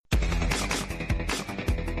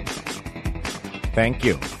Thank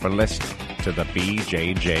you for listening to the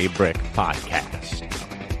BJJ Brick Podcast.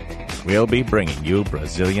 We'll be bringing you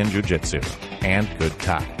Brazilian Jiu-Jitsu and good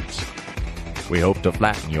times. We hope to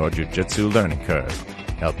flatten your Jiu-Jitsu learning curve,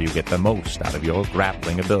 help you get the most out of your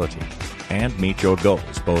grappling ability, and meet your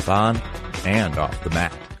goals both on and off the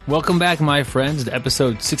mat. Welcome back, my friends, to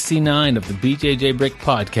episode 69 of the BJJ Brick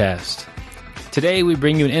Podcast. Today, we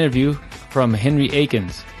bring you an interview from Henry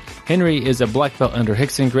Akins. Henry is a black belt under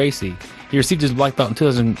Rickson Gracie. He received his black belt in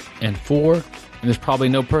 2004, and there's probably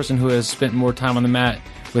no person who has spent more time on the mat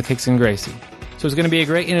with Rickson Gracie. So it's going to be a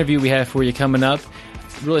great interview we have for you coming up.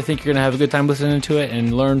 Really think you're going to have a good time listening to it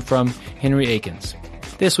and learn from Henry Akins.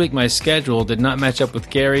 This week, my schedule did not match up with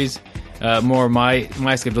Gary's, more my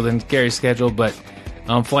schedule than Gary's schedule, but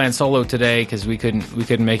I'm flying solo today because we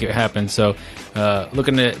couldn't make it happen. So,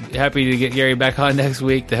 happy to get Gary back on next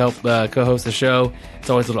week to help co-host the show. It's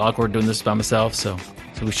always a little awkward doing this by myself, so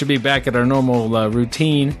we should be back at our normal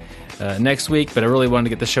routine next week. But I really wanted to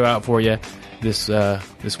get the show out for you this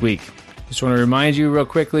week. Just want to remind you real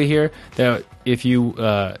quickly here that if you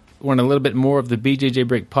want a little bit more of the BJJ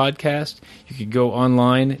Break podcast, you could go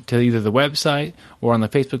online to either the website or on the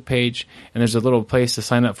Facebook page, and there's a little place to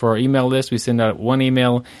sign up for our email list. We send out one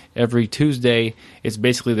email every Tuesday. It's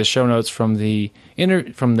basically the show notes from the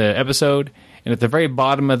episode, and at the very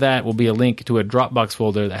bottom of that will be a link to a Dropbox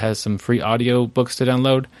folder that has some free audio books to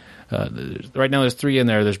download. Right now there's 3 in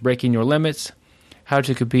there. There's Breaking Your Limits, How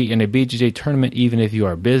to Compete in a BJJ Tournament Even If You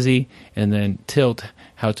Are Busy, and then Tilt,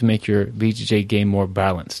 How to Make Your BJJ Game More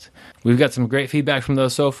Balanced. We've got some great feedback from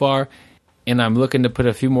those so far, and I'm looking to put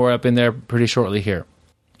a few more up in there pretty shortly here.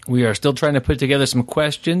 We are still trying to put together some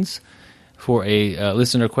questions for a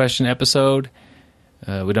listener question episode.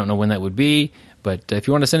 We don't know when that would be, but if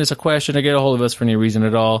you want to send us a question or get a hold of us for any reason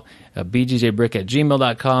at all,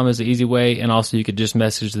 bjjbrick@gmail.com is the easy way, and also you could just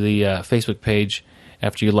message the Facebook page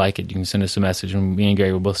after you like it. You can send us a message, and me and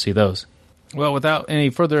Gary will both see those. Well, without any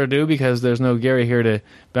further ado, because there's no Gary here to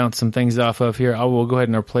bounce some things off of here, I will go ahead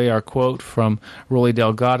and play our quote from Rolly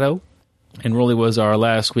Delgado. And Rolly was our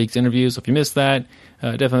last week's interview, so if you missed that,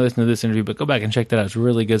 definitely listen to this interview, but go back and check that out. It's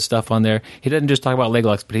really good stuff on there. He doesn't just talk about leg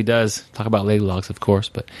locks, but he does talk about leg locks, of course,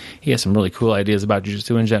 but he has some really cool ideas about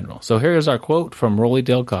jiu-jitsu in general. So here's our quote from Rolly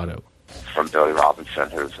Delgado. From Billy Robinson,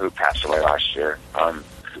 who passed away last year.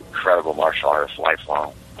 Incredible martial artist,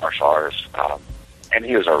 lifelong martial artist. And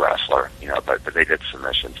he was a wrestler, but they did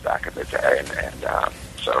submissions back in the day. And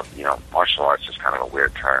so, martial arts is kind of a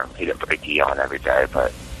weird term. He didn't put a gi on every day,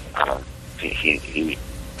 but he's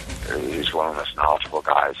one of the most knowledgeable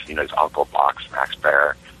guys. His uncle boxed, Max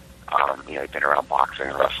Baer. He'd been around boxing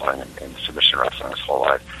and wrestling and submission wrestling his whole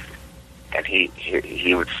life. And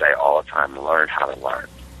he would say all the time, learn how to learn.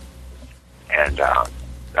 And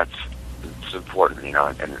it's important,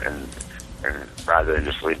 and rather than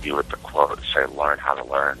just leave you with the quote, say learn how to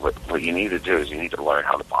learn. What you need to do is you need to learn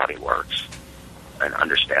how the body works and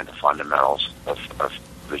understand the fundamentals of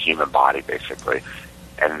the human body, basically,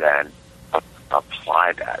 and then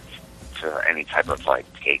apply that to any type of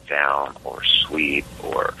takedown or sweep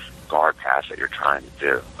or guard pass that you're trying to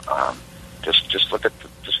do. Just look at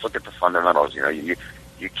the fundamentals.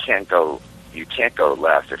 You can't go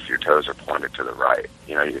left if your toes are pointed to the right.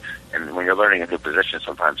 And when you're learning a new position,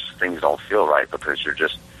 sometimes things don't feel right because you're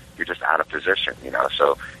just out of position.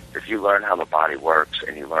 So if you learn how the body works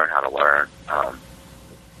and you learn how to learn,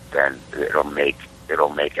 then it'll make it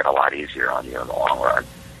a lot easier on you in the long run.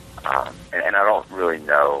 And I don't really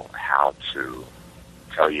know how to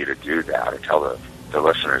tell you to do that or tell the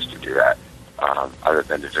listeners to do that, other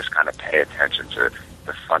than to just kind of pay attention to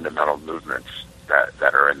the fundamental movements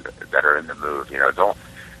that are in the move.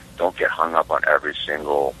 Don't get hung up on every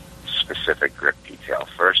single specific grip detail.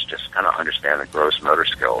 First, just kind of understand the gross motor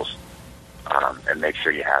skills, and make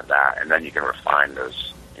sure you have that, and then you can refine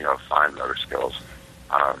those, fine motor skills.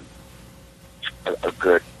 A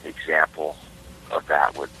good example of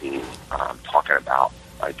that would be talking about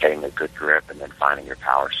getting a good grip and then finding your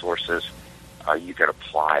power sources. You could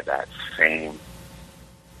apply that same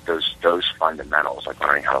those fundamentals, like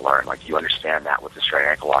learning how to learn. Like you understand that with the straight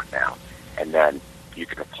ankle lock now, and then you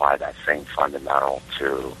can apply that same fundamental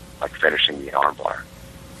to finishing the armbar.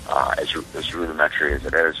 As rudimentary as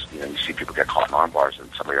it is, you see people get caught in arm bars and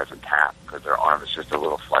somebody doesn't tap because their arm is just a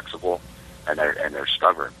little flexible and they're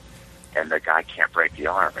stubborn, and the guy can't break the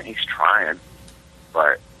arm, and he's trying,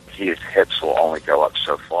 but his hips will only go up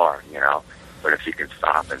so far, But if he can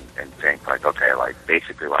stop and think okay,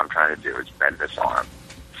 basically what I'm trying to do is bend this arm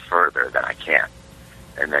further than I can.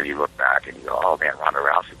 And then you look back and you go, oh man, Ronda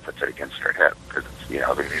Rousey puts it against her hip because,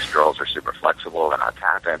 these girls are super flexible, they're not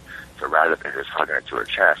tapping. So rather than just hugging it to her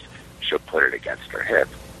chest, she'll put it against her hip,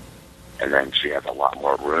 and then she has a lot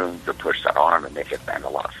more room to push that arm and make it bend a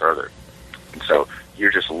lot further. And so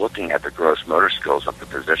you're just looking at the gross motor skills of the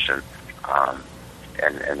position,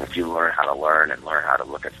 and if you learn how to learn and learn how to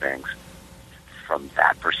look at things from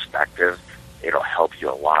that perspective, it'll help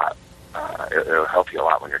you a lot. It'll help you a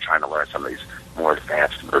lot when you're trying to learn some of these more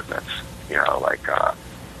advanced movements,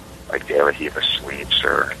 like De La Riva sweeps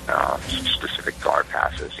or specific guard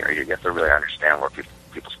passes. You get to really understand where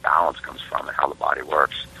people's balance comes from and how the body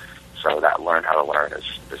works. So that learn how to learn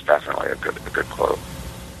is definitely a good quote.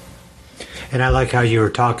 And I like how you were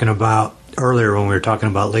talking about earlier when we were talking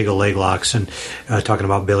about legal leg locks and talking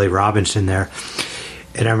about Billy Robinson there.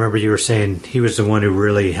 And I remember you were saying he was the one who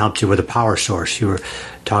really helped you with a power source. You were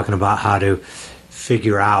talking about how to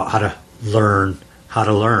figure out how to learn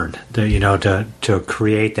to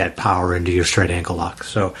create that power into your straight ankle lock.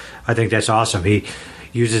 So I think that's awesome. He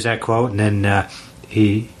uses that quote, and then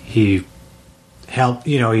he help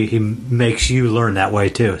he makes you learn that way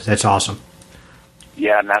too. That's awesome.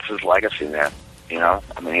 Yeah, and that's his legacy, man. He's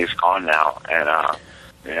gone now, and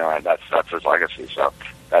and that's his legacy. So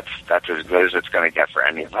that's as good as it's going to get for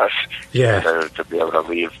any of us. Yeah. To be able to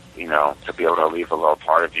leave, to be able to leave a little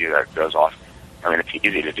part of you that goes off. It's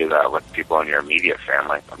easy to do that with people in your immediate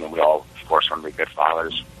family. We all, of course, want to be good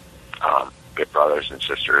fathers, good brothers and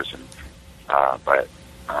sisters, and but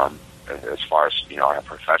as far as our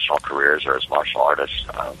professional careers or as martial artists,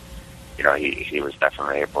 he was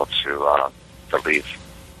definitely able to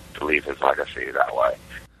leave his legacy that way.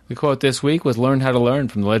 The quote this week was "Learn how to learn"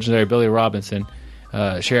 from the legendary Billy Robinson,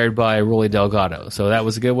 shared by Rolly Delgado. So that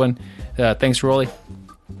was a good one. Thanks, Rolly.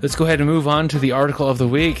 Let's go ahead and move on to the article of the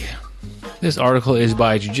week. This article is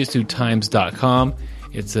by jujitsutimes.com.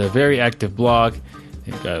 It's a very active blog.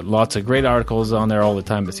 They've got lots of great articles on there all the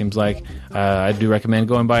time, it seems like. I do recommend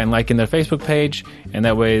going by and liking their Facebook page, and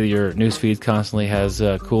that way your newsfeed constantly has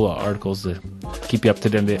cool articles to keep you up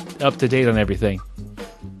to date on everything.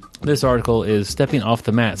 This article is Stepping Off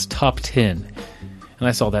the Mat's Top 10. And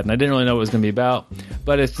I saw that, and I didn't really know what it was going to be about,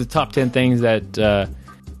 but it's the top 10 things that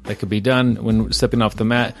could be done when stepping off the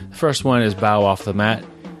mat. The first one is bow off the mat.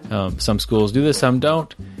 Some schools do this, some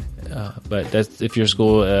don't. But that's if your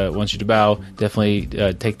school wants you to bow, definitely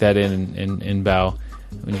take that in and bow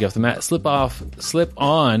when you get off the mat. Slip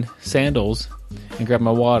on sandals and grab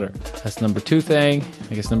my water. That's number 2 thing.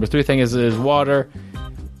 I guess number 3 thing is water.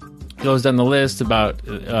 Goes down the list about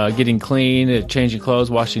getting clean, changing clothes,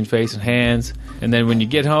 washing face and hands. And then when you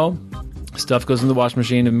get home, stuff goes in the wash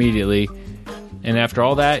machine immediately. And after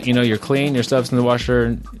all that, you're clean, your stuff's in the wash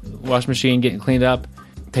machine getting cleaned up.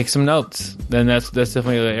 Take some notes. Then that's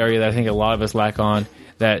definitely the area that I think a lot of us lack on,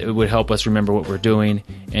 that it would help us remember what we're doing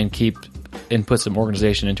and put some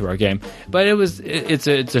organization into our game. But it's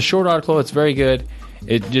a short article. It's very good.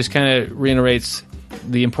 It just kind of reiterates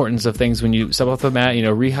the importance of things when you step off the mat.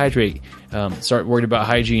 Rehydrate. Start worried about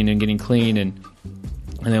hygiene and getting clean, and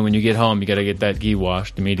then when you get home, you got to get that gi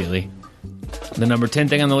washed immediately. The number 10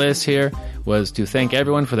 thing on the list here was to thank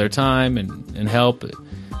everyone for their time and help.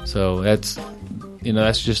 So that's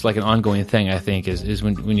just like an ongoing thing, I think, is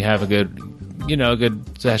when you have a good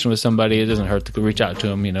session with somebody, it doesn't hurt to reach out to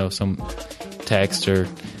them, some text or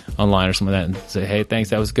online or something like that, and say, hey, thanks,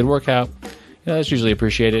 that was a good workout. That's usually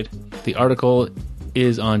appreciated. The article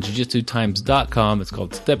is on jujitsutimes.com. It's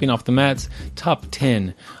called Stepping Off the Mats Top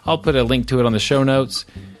 10. I'll put a link to it on the show notes.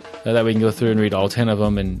 That way you can go through and read all 10 of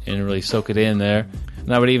them and really soak it in there.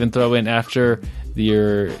 And I would even throw in, after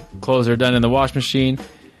your clothes are done in the wash machine,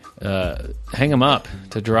 hang them up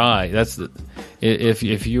to dry.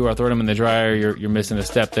 If you are throwing them in the dryer, you're missing a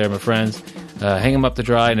step there, my friends. Hang them up to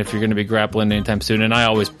dry, and if you're going to be grappling anytime soon, and I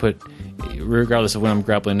always put, regardless of when I'm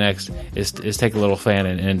grappling next, is take a little fan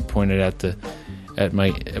and point it at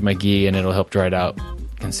my gi, and it'll help dry it out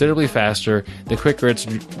considerably faster. The quicker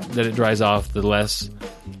that it dries off, the less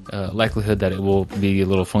likelihood that it will be a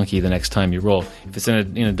little funky the next time you roll. If it's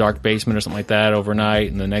in a dark basement or something like that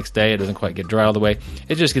overnight, and the next day it doesn't quite get dry all the way,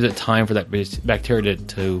 it just gives it time for that bacteria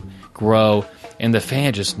to grow, and the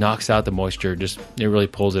fan just knocks out the moisture. It really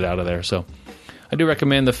pulls it out of there. So I do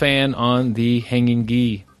recommend the fan on the hanging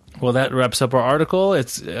gi. Well, that wraps up our article.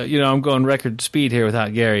 It's I'm going record speed here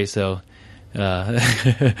without Gary, so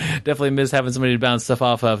definitely miss having somebody to bounce stuff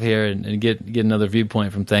off of here and get another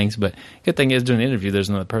viewpoint from things. But good thing is, doing an interview, there's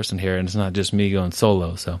another person here, and it's not just me going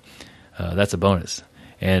solo, so that's a bonus.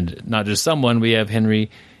 And not just someone, we have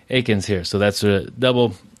Henry Akins here, so that's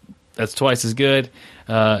that's twice as good.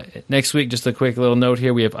 Next week, just a quick little note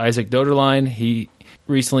here, we have Isaac Doderlein.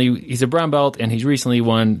 He's a brown belt, and he's recently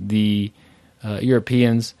won the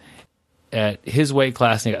Europeans at his weight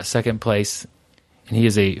class, and he got second place and he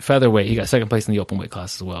is a featherweight. He got second place in the open weight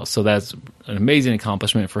class as well. So that's an amazing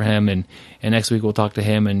accomplishment for him. And next week we'll talk to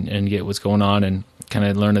him and get what's going on and kind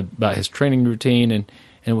of learn about his training routine and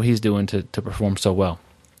what he's doing to perform so well.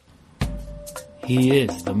 He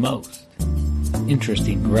is the most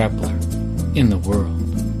interesting grappler in the world.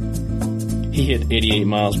 He hit 88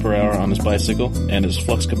 miles per hour on his bicycle, and his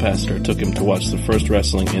flux capacitor took him to watch the first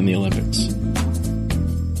wrestling in the Olympics.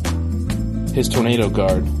 His tornado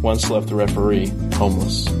guard once left the referee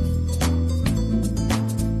homeless.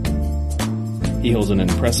 He holds an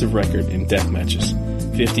impressive record in death matches,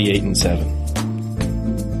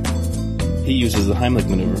 58-7. He uses the Heimlich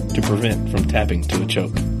maneuver to prevent from tapping to a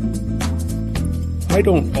choke. I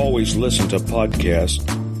don't always listen to podcasts,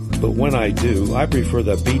 but when I do, I prefer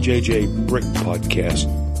the BJJ Brick podcast.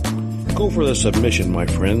 Go for the submission, my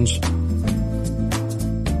friends.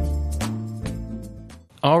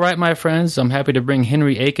 All right, my friends, I'm happy to bring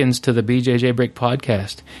Henry Akins to the BJJ Brick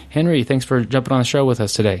podcast. Henry, thanks for jumping on the show with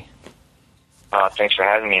us today. Thanks for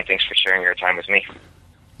having me, and thanks for sharing your time with me.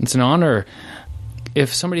 It's an honor.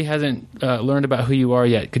 If somebody hasn't learned about who you are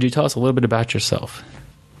yet, could you tell us a little bit about yourself?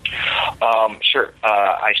 Sure.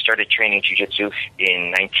 I started training jiu-jitsu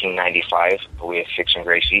in 1995 with Hickson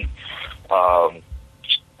Gracie.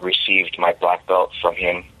 Received my black belt from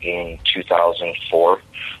him in 2004.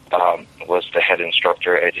 Was the head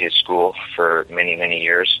instructor at his school for many, many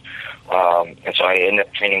years. And so I ended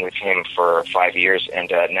up training with him for 5 years, and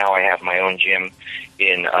now I have my own gym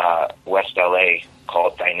in West LA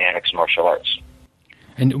called Dynamics Martial Arts.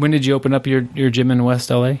 And when did you open up your gym in West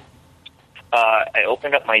LA? I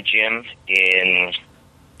opened up my gym in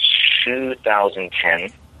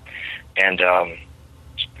 2010, and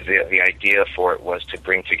the idea for it was to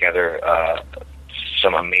bring together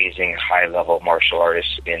some amazing high-level martial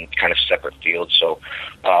artists in kind of separate fields. So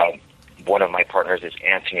one of my partners is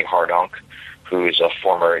Anthony Hardonk, who is a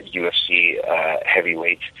former UFC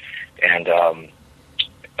heavyweight and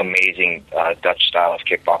amazing Dutch style of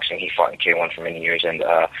kickboxing. He fought in K1 for many years. And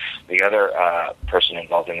the other person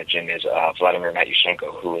involved in the gym is Vladimir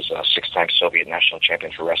Matyushenko, who is a six-time Soviet national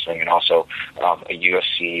champion for wrestling and also a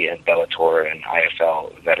UFC and Bellator and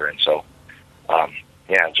IFL veteran. So,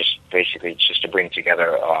 just basically just to bring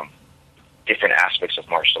together different aspects of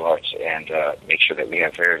martial arts and make sure that we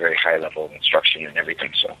have very, very high level of instruction and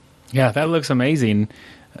everything. So, yeah, that looks amazing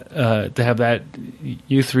to have that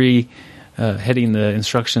you three heading the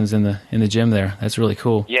instructions in the gym there. That's really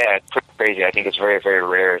cool. Yeah, it's pretty crazy. I think it's very, very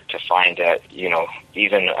rare to find that,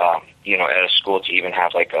 even at a school to even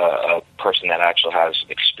have like a person that actually has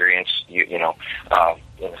experience, in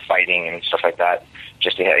fighting and stuff like that.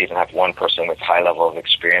 Just to even have one person with high level of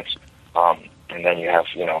experience, and then you have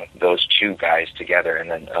those two guys together, and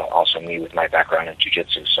then also me with my background in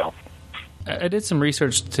jiu-jitsu. So I did some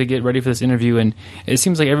research to get ready for this interview, and it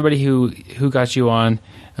seems like everybody who got you on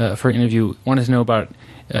for an interview wanted to know about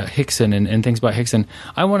Hickson and things about Hickson.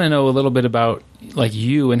 I want to know a little bit about like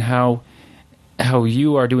you and how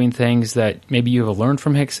you are doing things that maybe you have learned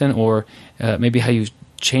from Hickson, or maybe how you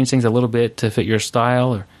change things a little bit to fit your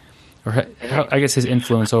style, or how, I guess his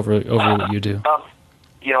influence over what you do.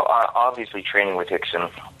 Obviously training with Hickson,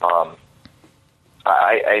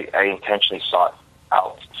 I intentionally sought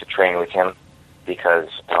out to train with him because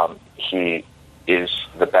he is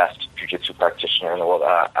the best jiu-jitsu practitioner in the world.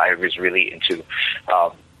 I was really into,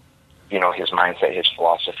 his mindset, his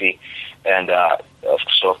philosophy, and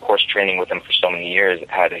so of course training with him for so many years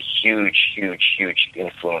had a huge, huge, huge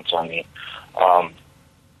influence on me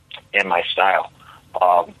and my style.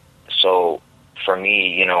 So for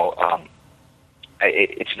me,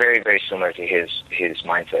 it's very, very similar to his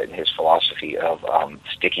mindset and his philosophy of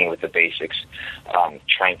sticking with the basics,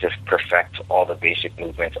 trying to perfect all the basic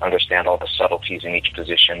movements, understand all the subtleties in each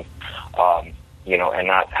position, and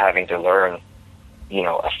not having to learn,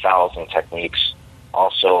 1,000 techniques.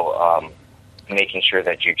 Also, making sure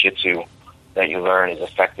that jiu-jitsu that you learn is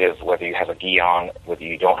effective, whether you have a gi on, whether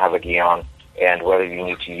you don't have a gi on, and whether you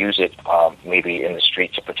need to use it maybe in the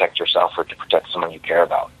street to protect yourself or to protect someone you care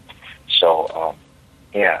about. So,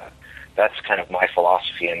 that's kind of my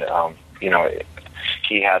philosophy, and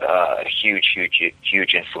he had a huge, huge,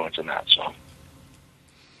 huge influence in that.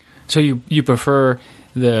 So you prefer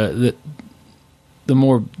the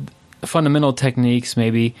more fundamental techniques,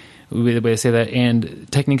 maybe would be the way to say that,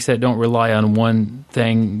 and techniques that don't rely on one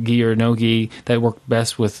thing, gi or no gi, that work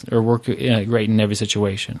best with or work great in every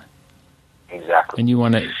situation. Exactly. And you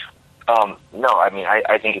want to? No, I mean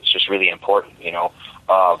I think it's just really important,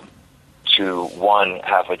 to one,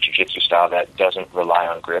 have a jiu-jitsu style that doesn't rely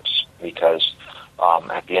on grips, because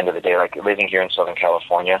at the end of the day, like living here in Southern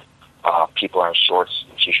California, People are in shorts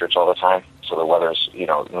and t-shirts all the time, so the weather's,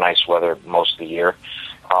 nice weather most of the year.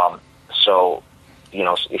 So,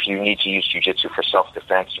 if you need to use jiu-jitsu for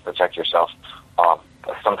self-defense to protect yourself,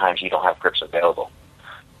 sometimes you don't have grips available,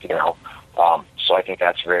 So I think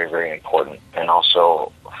that's very, very important. And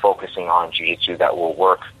also focusing on jiu-jitsu that will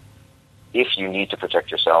work if you need to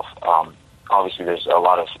protect yourself. Obviously, there's a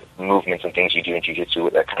lot of movements and things you do in jiu-jitsu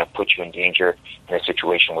that kind of put you in danger in a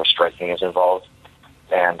situation where striking is involved.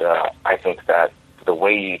 And I think that the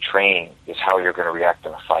way you train is how you're going to react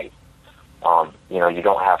in a fight. You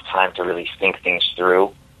don't have time to really think things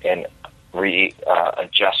through and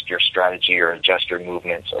adjust your strategy or adjust your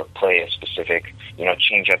movements or play a specific,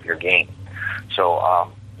 change up your game. So,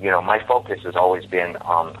 my focus has always been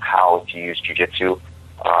on how to use jiu-jitsu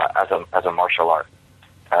as a martial art,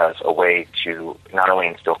 as a way to not only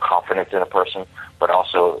instill confidence in a person, but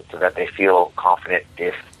also so that they feel confident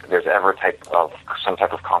if there's ever some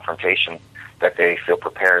type of confrontation, that they feel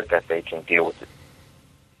prepared, that they can deal with it.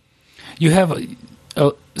 You have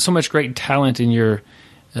so much great talent in your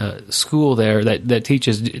school there that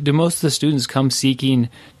teaches. Do most of the students come seeking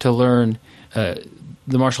to learn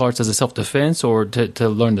the martial arts as a self-defense, or to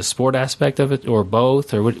learn the sport aspect of it, or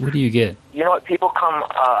both, or what do you get? You know what? People come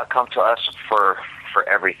to us for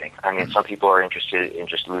everything. I mean, some people are interested in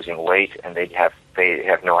just losing weight, and they have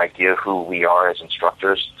no idea who we are as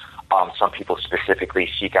instructors. Some people specifically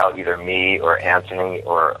seek out either me or Anthony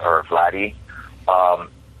or Vladdy.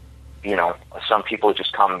 Some people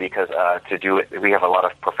just come because to do it. We have a lot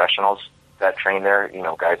of professionals that train there.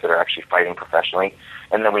 Guys that are actually fighting professionally,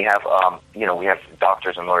 and then we have we have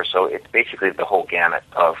doctors and lawyers. So it's basically the whole gamut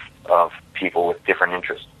of people with different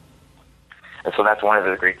interests. And so that's one of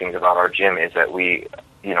the great things about our gym is that we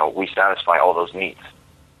satisfy all those needs.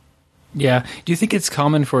 Yeah. Do you think it's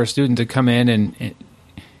common for a student to come in and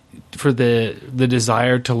for the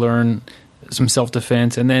desire to learn some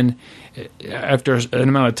self-defense, and then after an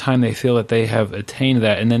amount of time they feel that they have attained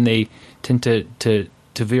that, and then they tend to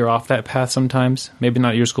veer off that path sometimes? Maybe not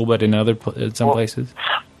at your school, but in some places?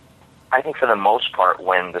 I think for the most part,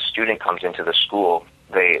 when the student comes into the school,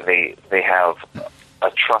 they have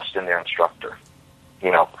a trust in their instructor.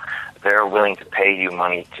 They're willing to pay you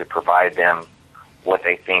money to provide them what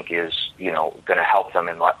they think is, going to help them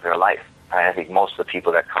in their life. And I think most of the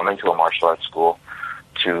people that come into a martial arts school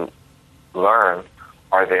to learn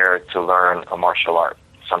are there to learn a martial art,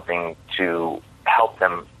 something to help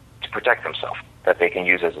them to protect themselves that they can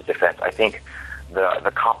use as a defense. I think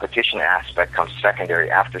the competition aspect comes secondary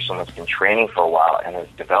after someone's been training for a while and has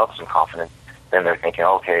developed some confidence. Then they're thinking,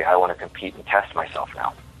 okay, I want to compete and test myself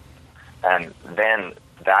now. And then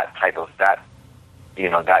that kind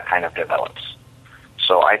of develops.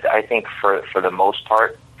 So I think for the most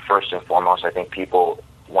part, first and foremost, I think people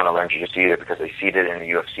want to learn jiu-jitsu either because they see it in the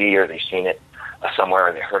UFC or they've seen it somewhere,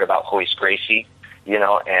 or they heard about Hoist Gracie,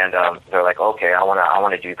 and they're like, okay, I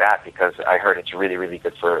want to do that because I heard it's really, really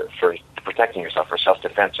good for protecting yourself, for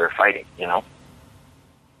self-defense or fighting,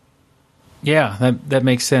 Yeah, that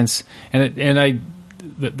makes sense,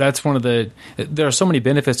 that's one of there are so many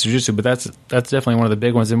benefits to jiu-jitsu, but that's definitely one of the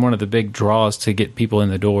big ones, and one of the big draws to get people in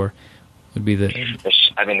the door would be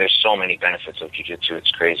there's so many benefits of jiu-jitsu.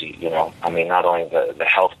 It's crazy, not only the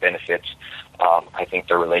health benefits, I think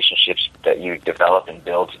the relationships that you develop and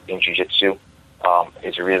build in jiu-jitsu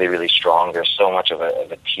is really, really strong. There's so much of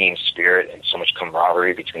a team spirit and so much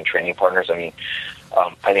camaraderie between training partners. I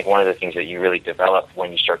think one of the things that you really develop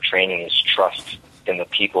when you start training is trust in the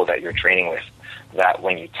people that you're training with, that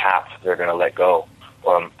when you tap, they're going to let go,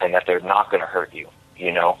 and that they're not going to hurt you,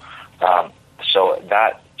 so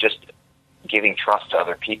that just giving trust to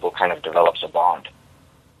other people kind of develops a bond.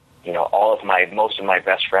 Most of my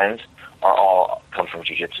best friends come from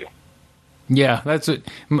jiu-jitsu. Yeah, that's what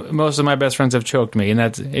most of my best friends have choked me, and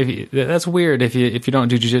that's weird if you don't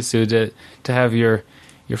do jiu-jitsu to have your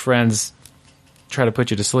friends try to put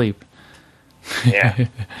you to sleep. Yeah.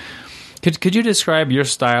 Could you describe your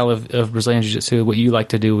style of Brazilian jiu-jitsu, what you like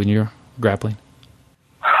to do when you're grappling?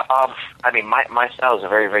 My style is a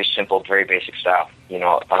very, very simple, very basic style.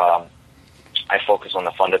 I focus on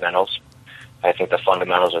the fundamentals. I think the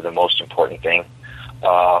fundamentals are the most important thing.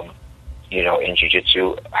 In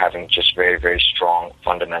jiu-jitsu, having just very, very strong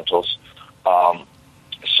fundamentals. I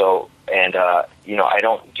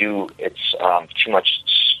don't do too much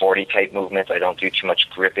sporty type movements. I don't do too much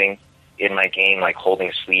gripping in my game, like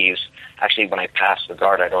holding sleeves. Actually, when I pass the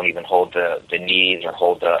guard, I don't even hold the knees or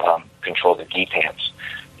control the gi pants,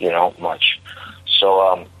 much.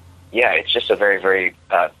 So, it's just a very, very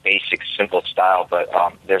basic, simple style, but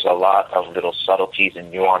there's a lot of little subtleties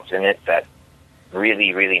and nuance in it that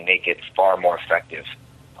really, really make it far more effective.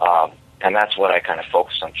 And that's what I kind of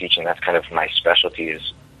focus on teaching. That's kind of my specialty,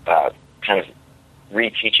 is kind of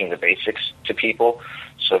reteaching the basics to people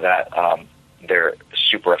so that they're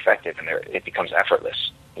super effective and it becomes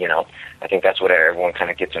effortless. You know, I think that's what everyone kind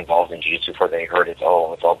of gets involved in jiu-jitsu for. They heard it's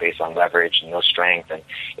all based on leverage and no strength, and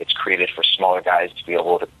it's created for smaller guys to be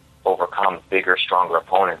able to overcome bigger, stronger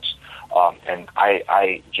opponents. And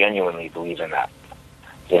I genuinely believe in that.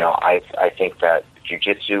 You know, I think that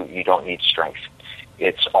jiu-jitsu, you don't need strength.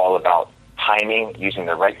 It's all about timing, using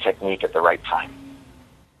the right technique at the right time.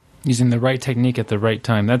 Using the right technique at the right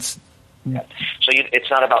time. That's yeah. So it's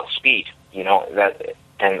not about speed, you know,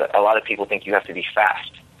 and a lot of people think you have to be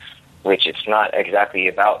fast, which it's not exactly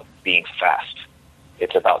about being fast.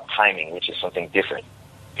 It's about timing, which is something different.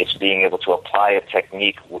 It's being able to apply a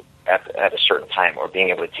technique at a certain time, or being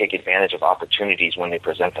able to take advantage of opportunities when they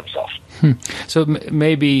present themselves. So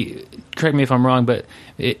maybe, correct me if I'm wrong, but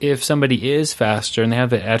if somebody is faster and they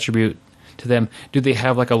have that attribute to them, do they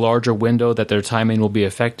have like a larger window that their timing will be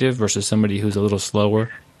effective versus somebody who's a little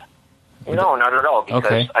slower? No, not at all. Because,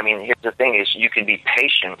 okay. I mean, here's the thing is you can be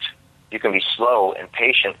patient, you can be slow and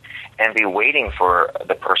patient and be waiting for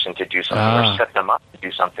the person to do something or set them up to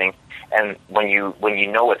do something. And when you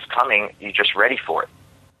know what's coming, you're just ready for it.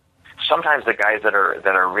 Sometimes the guys that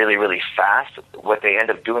are really, really fast, what they end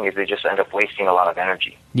up doing is they just end up wasting a lot of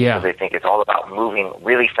energy. Yeah. Because they think it's all about moving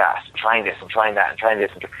really fast, trying this and trying that and trying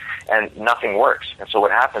this, and nothing works. And so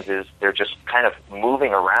what happens is they're just kind of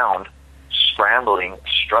moving around, scrambling,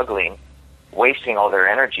 struggling, wasting all their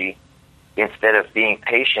energy instead of being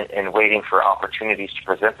patient and waiting for opportunities to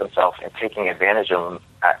present themselves and taking advantage of them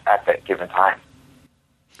at that given time.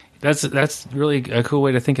 That's really a cool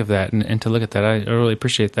way to think of that and to look at that. I really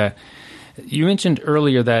appreciate that. You mentioned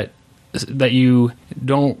earlier that you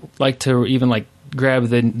don't like to even like grab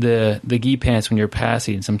the gi pants when you're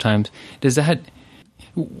passing sometimes.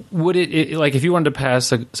 Would it like if you wanted to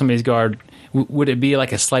pass somebody's guard, would it be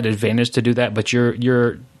like a slight advantage to do that, but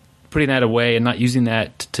you're putting that away and not using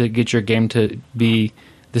that to get your game to be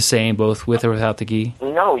the same both with or without the gi?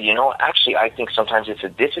 No, actually I think sometimes it's a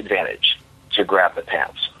disadvantage to grab the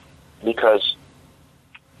pants. Because,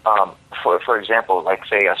 for example, like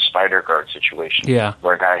say a spider guard situation,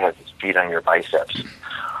 where a guy has his feet on your biceps.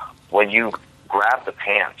 When you grab the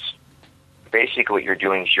pants, basically what you're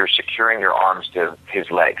doing is you're securing your arms to his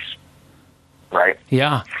legs, right?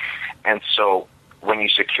 Yeah. And so when you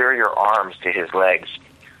secure your arms to his legs,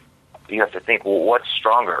 you have to think, well, what's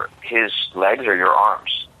stronger, his legs or your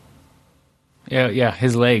arms? Yeah,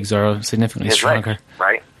 his legs are significantly stronger. Legs,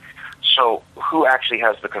 right? So who actually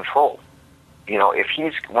has the control? If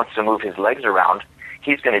he wants to move his legs around,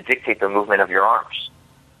 he's going to dictate the movement of your arms,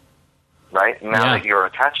 right? Now that you're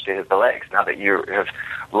attached to the legs, now that you have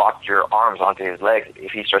locked your arms onto his legs,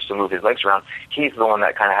 if he starts to move his legs around, he's the one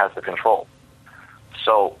that kind of has the control.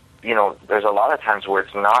 So, there's a lot of times where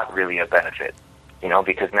it's not really a benefit,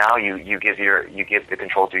 because now you give the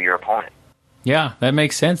control to your opponent. Yeah, that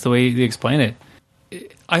makes sense the way you explain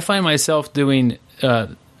it. I find myself doing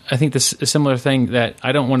I think this a similar thing, that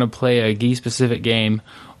I don't want to play a gi-specific game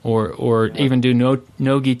or even do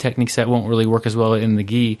no gi techniques that won't really work as well in the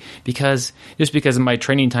gi because my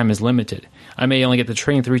training time is limited. I may only get to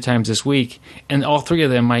train 3 times this week, and all 3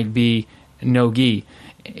 of them might be no gi.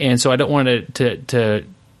 And so I don't want to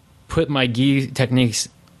put my gi techniques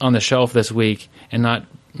on the shelf this week and not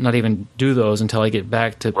even do those until I get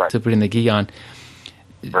back to putting the gi on.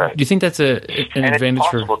 Right. Do you think that's an advantage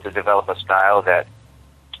it's possible to develop a style that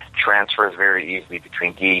transfers very easily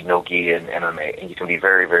between gi, no gi, and MMA, and you can be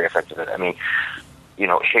very, very effective at it. I mean,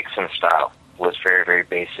 Hickson's style was very, very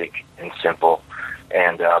basic and simple,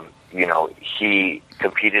 and he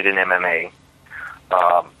competed in MMA,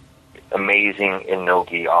 amazing in no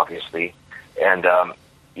gi, obviously, and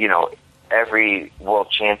every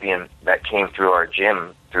world champion that came through our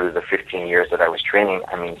gym through the 15 years that I was training,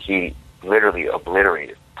 I mean, he literally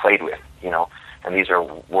obliterated, played with, and these are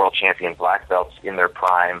world champion black belts in their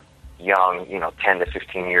prime, young, 10 to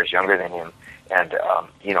 15 years younger than him. And,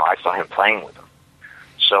 I saw him playing with them.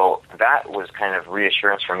 So that was kind of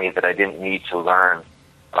reassurance for me that I didn't need to learn,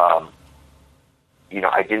 I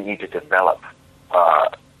didn't need to develop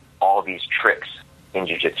all these tricks in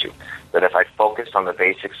jiu-jitsu. That if I focused on the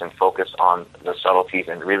basics and focused on the subtleties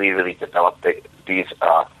and really, really developed these,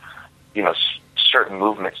 certain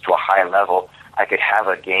movements to a high level, I could have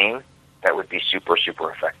a game that would be super,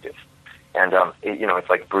 super effective. And, it's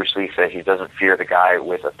like Bruce Lee said, he doesn't fear the guy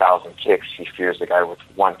with 1,000 kicks. He fears the guy with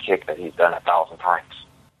one kick that he's done 1,000 times.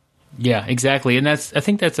 Yeah, exactly. And I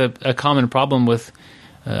think that's a common problem with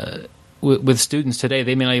students today.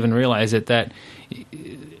 They may not even realize it, that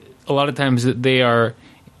a lot of times they are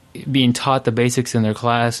being taught the basics in their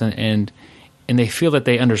class and they feel that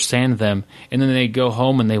they understand them, and then they go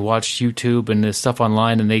home and they watch YouTube and the stuff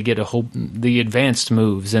online and they get the advanced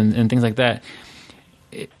moves and things like that.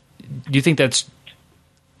 Do you think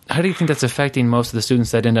how do you think that's affecting most of the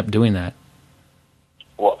students that end up doing that?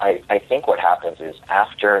 Well, I think what happens is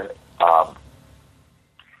after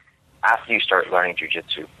you start learning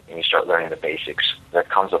jiu-jitsu and you start learning the basics, there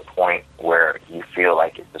comes a point where you feel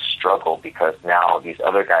like it's a struggle because now these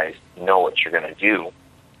other guys know what you're going to do,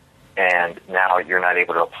 and now you're not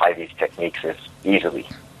able to apply these techniques as easily.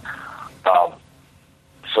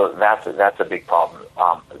 So that's a big problem.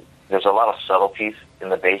 There's a lot of subtleties in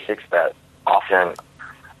the basics that often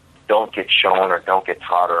don't get shown or don't get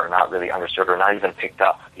taught or are not really understood or not even picked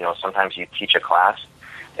up. Sometimes you teach a class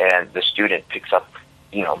and the student picks up,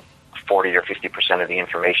 40 or 50% of the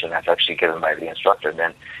information that's actually given by the instructor. And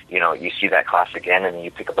then, you see that class again and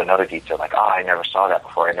you pick up another detail like, I never saw that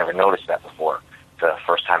before. I never noticed that before the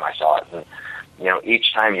first time I saw it. And,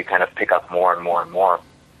 each time you kind of pick up more and more and more.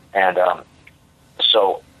 And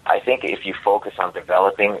so I think if you focus on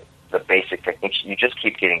developing the basic techniques, you just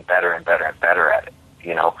keep getting better and better and better at it.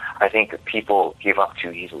 I think people give up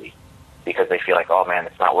too easily because they feel like, oh man,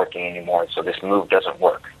 it's not working anymore, so this move doesn't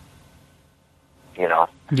work.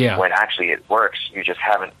 Yeah. When actually it works, you just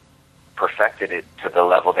haven't perfected it to the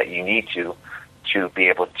level that you need to be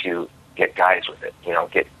able to get guys with it.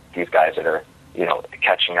 Get these guys that are,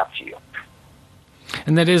 catching up to you.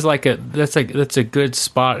 And that is that's a good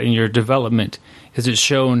spot in your development, because it's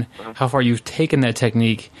shown how far you've taken that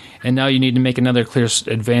technique, and now you need to make another clear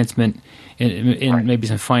advancement in right. Maybe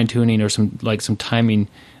some fine tuning or some timing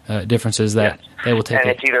differences that will take. And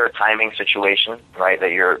it's either a timing situation, right,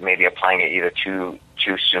 that you're maybe applying it either too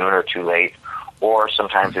soon or too late, or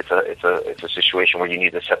sometimes it's a situation where you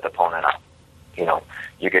need to set the opponent up. You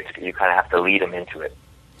kind of have to lead them into it.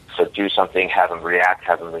 So do something, have them react,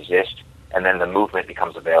 have them resist, and then the movement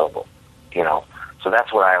becomes available. So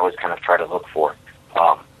that's what I always kind of try to look for.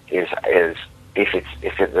 Is if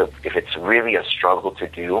it's really a struggle to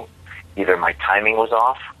do, either my timing was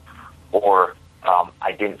off, or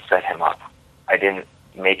I didn't set him up. I didn't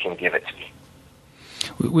make him give it to me.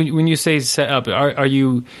 When you say set up, are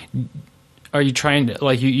you trying to,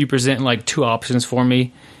 like, you present like two options for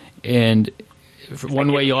me, and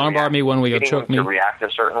one way you'll armbar me, one way you'll choke me? To react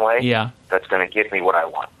a certain way, that's going to give me what I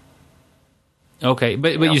want. Okay,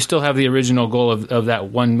 but you still have the original goal of that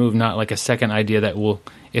one move, not like a second idea that will,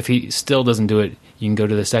 if he still doesn't do it, you can go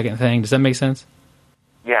to the second thing. Does that make sense?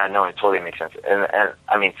 Yeah, no, it totally makes sense. And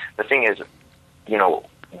I mean, the thing is,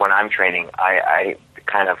 when I'm training, I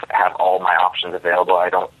kind of have all my options available. I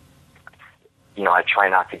don't, I try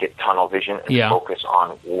not to get tunnel vision and focus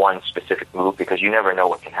on one specific move, because you never know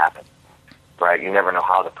what can happen, right? You never know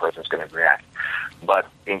how the person's going to react. But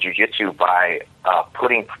in jiu-jitsu, by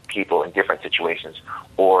putting people in different situations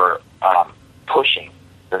or pushing,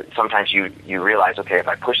 sometimes you realize, okay, if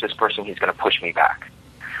I push this person, he's going to push me back.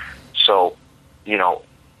 So,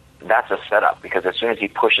 that's a setup, because as soon as he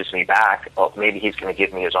pushes me back, maybe he's going to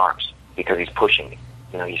give me his arms because he's pushing me.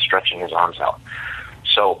 He's stretching his arms out.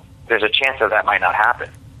 So there's a chance that might not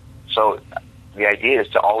happen. So the idea is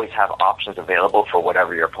to always have options available for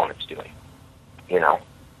whatever your opponent's doing,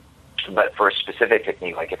 But for a specific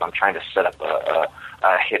technique, like if I'm trying to set up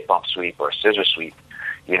a hip bump sweep or a scissor sweep,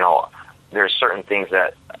 there's certain things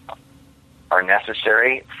that are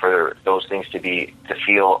necessary for those things to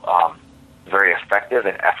feel very effective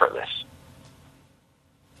and effortless.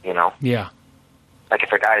 Yeah. Like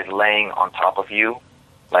if a guy is laying on top of you,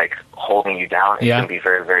 like holding you down, it's going to be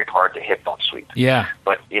very, very hard to hip bump sweep. Yeah.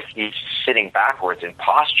 But if he's sitting backwards in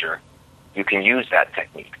posture, you can use that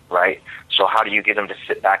technique, right? So how do you get him to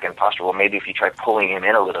sit back in posture? Well, maybe if you try pulling him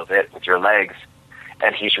in a little bit with your legs,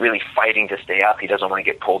 and he's really fighting to stay up, he doesn't want to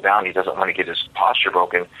get pulled down, he doesn't want to get his posture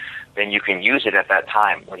broken, then you can use it at that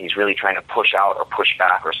time when he's really trying to push out or push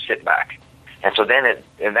back or sit back. And so then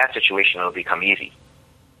in that situation, it'll become easy.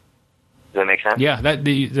 Does that make sense? Yeah,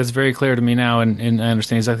 that's very clear to me now, and I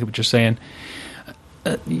understand exactly what you're saying.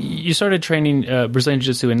 You started training Brazilian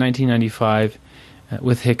Jiu-Jitsu in 1995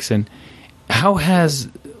 with Rickson. How has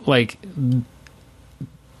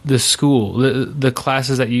the school, the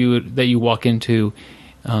classes that you walk into,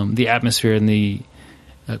 the atmosphere and the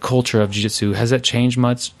culture of Jiu-Jitsu, has that changed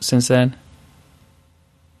much since then?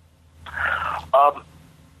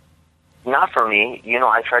 Not for me.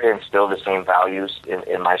 I try to instill the same values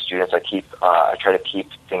in my students. I try to keep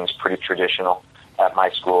things pretty traditional at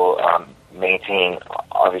my school, maintain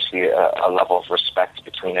obviously a level of respect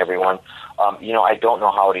between everyone. I don't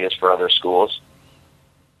know how it is for other schools.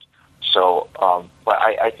 So, but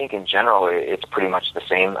I think in general it's pretty much the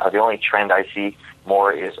same. The only trend I see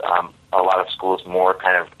more is a lot of schools more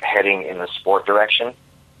kind of heading in the sport direction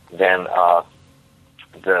than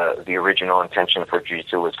the original intention for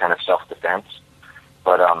jiu-jitsu was kind of self-defense.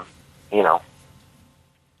 But, you know.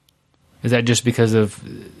 Is that just because of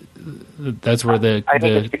that's where I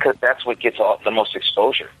think it's because that's what gets the most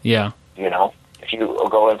exposure. Yeah. You know, if you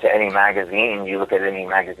go into any magazine, you look at any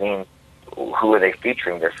magazine, who are they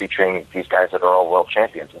featuring? They're featuring these guys that are all world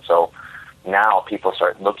champions. And so now people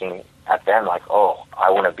start looking at them like, oh,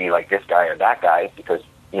 I want to be like this guy or that guy because,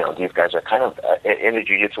 you know, these guys are kind of, in the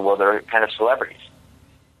jiu-jitsu world, they're kind of celebrities.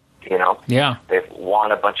 You know? Yeah. They've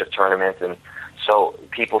won a bunch of tournaments, and so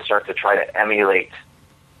people start to try to emulate,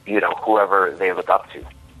 you know, whoever they look up to.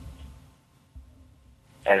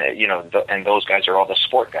 And, you know, and those guys are all the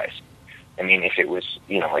sport guys. I mean, if it was,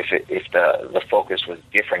 you know, if the focus was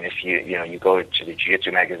different, if you know, you go to the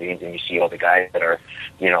jiu-jitsu magazines and you see all the guys that are,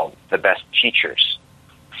 you know, the best teachers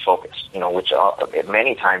focused, you know, which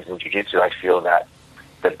many times in jiu-jitsu I feel that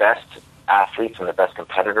the best athletes and the best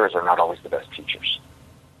competitors are not always the best teachers.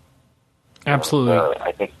 Absolutely.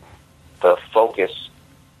 I think the focus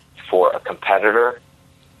for a competitor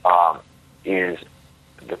is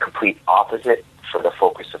the complete opposite for the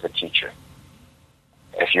focus of a teacher.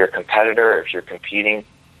 If you're a competitor, if you're competing,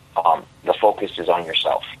 the focus is on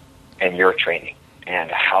yourself and your training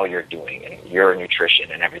and how you're doing and your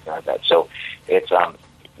nutrition and everything like that. So it's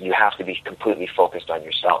you have to be completely focused on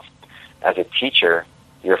yourself. As a teacher,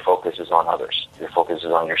 your focus is on others. Your focus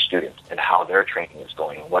is on your students and how their training is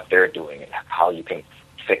going and what they're doing and how you can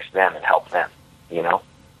fix them and help them, you know?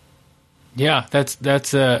 Yeah, that's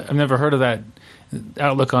I've never heard of that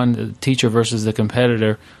outlook on the teacher versus the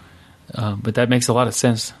competitor, but that makes a lot of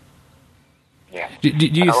sense. Yeah. Do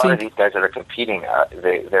you a think lot of these guys that are competing,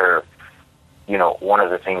 they're, you know, one of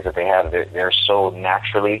the things that they have, they're so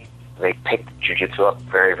naturally, they pick jiu-jitsu up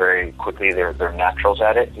very, very quickly. They're naturals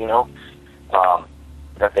at it, you know,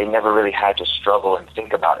 that they never really had to struggle and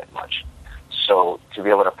think about it much. So to be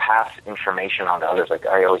able to pass information on to others, like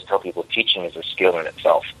I always tell people, teaching is a skill in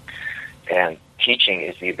itself. And teaching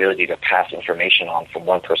is the ability to pass information on from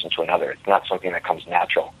one person to another. It's not something that comes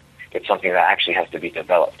natural. It's something that actually has to be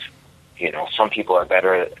developed. You know, some people are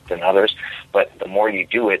better than others, but the more you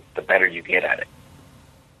do it, the better you get at it.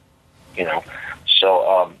 You know,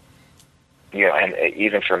 so, you know, and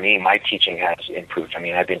even for me, my teaching has improved. I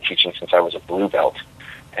mean, I've been teaching since I was a blue belt,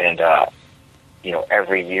 and, you know,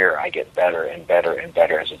 every year I get better and better and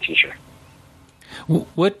better as a teacher.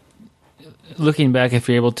 what, looking back, if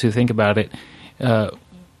you're able to think about it,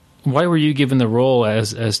 why were you given the role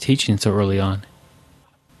as teaching so early on?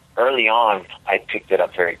 Early on, I picked it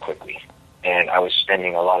up very quickly, and I was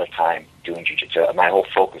spending a lot of time doing jiu-jitsu. My whole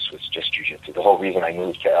focus was just jiu-jitsu. The whole reason I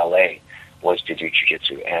moved to LA was to do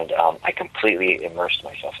jiu-jitsu, and I completely immersed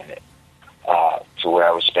myself in it to where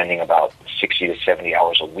I was spending about 60 to 70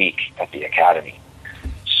 hours a week at the academy.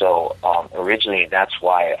 So originally, that's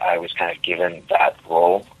why I was kind of given that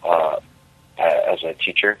role as a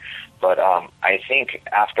teacher. But I think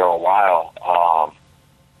after a while,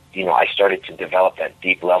 you know, I started to develop that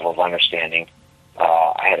deep level of understanding.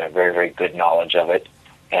 I had a very, very good knowledge of it.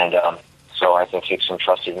 And so I think Hickson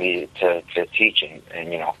trusted me to teach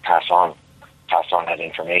and, you know, pass on that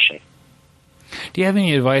information. Do you have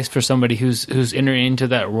any advice for somebody who's entering into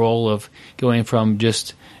that role of going from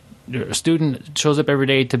just a student shows up every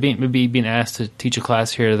day to maybe being asked to teach a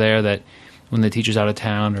class here or there, that when the teacher's out of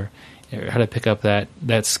town, or how to pick up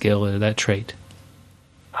that skill or that trait?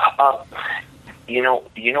 You know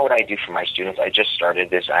what I do for my students? I just started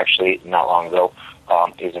this actually not long ago,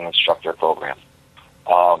 is an instructor program.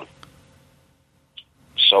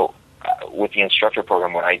 So with the instructor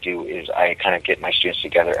program, what I do is I kind of get my students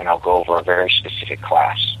together and I'll go over a very specific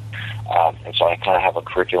class. And so I kind of have a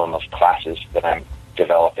curriculum of classes that I'm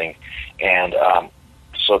developing, and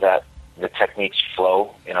so that the techniques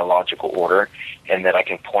flow in a logical order, and that I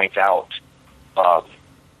can point out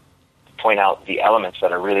the elements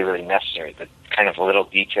that are really, really necessary, the kind of little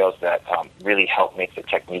details that really help make the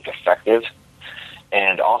technique effective.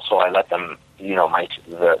 And also I let them, you know,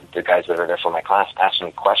 the guys that are there for my class ask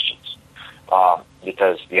me questions,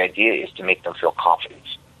 because the idea is to make them feel confident.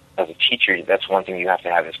 As a teacher, that's one thing you have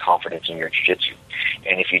to have, is confidence in your jiu-jitsu.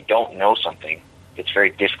 And if you don't know something, it's very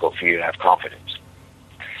difficult for you to have confidence.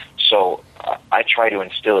 So I try to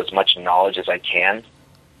instill as much knowledge as I can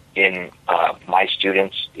in my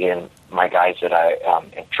students, in my guys that I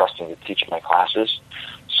am trusting to teach my classes,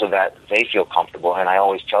 so that they feel comfortable. And I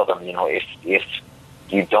always tell them, you know, if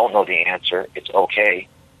you don't know the answer, it's okay.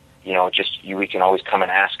 we can always come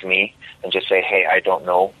and ask me and just say, hey, I don't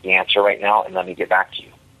know the answer right now, and let me get back to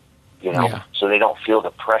you. So they don't feel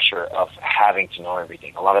the pressure of having to know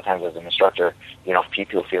everything. A lot of times as an instructor,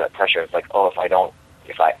 people feel that pressure. It's like, oh, if I don't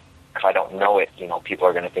know it, people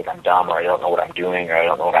are going to think I'm dumb, or I don't know what I'm doing, or I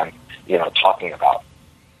don't know what I'm, talking about.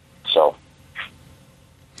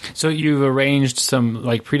 So you've arranged some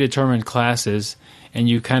like predetermined classes, and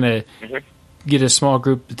you kind of get a small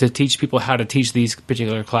group to teach people how to teach these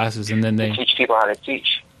particular classes, and then they teach people how to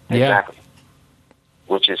teach. Yeah. Exactly.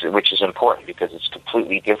 Which is important, because it's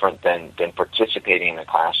completely different than participating in a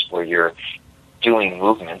class where you're doing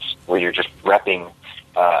movements, where you're just repping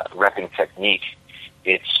technique.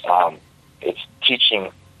 It's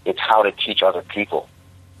teaching. It's how to teach other people.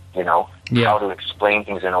 How to explain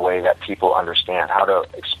things in a way that people understand. How to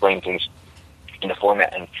explain things in a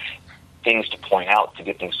format and things to point out to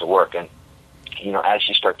get things to work. And as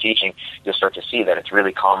you start teaching, you'll start to see that it's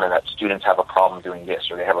really common that students have a problem doing this,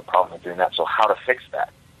 or they have a problem with doing that. So how to fix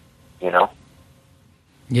that,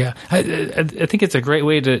 Yeah, I think it's a great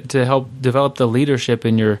way to help develop the leadership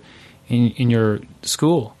in your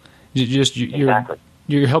school.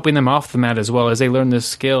 You're helping them off the mat as well as they learn this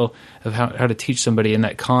skill of how to teach somebody, and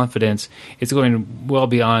that confidence. It's going well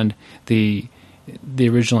beyond the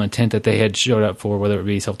original intent that they had showed up for, whether it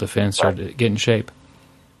be self-defense or to get in shape.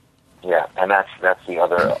 Yeah, and that's the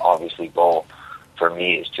other, obviously, goal for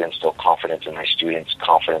me, is to instill confidence in my students,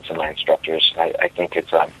 confidence in my instructors. I think it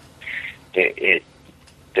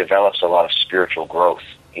develops a lot of spiritual growth,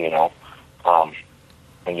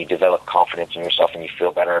 when you develop confidence in yourself and you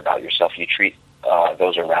feel better about yourself, you treat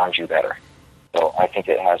those around you better. So I think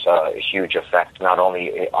it has a huge effect, not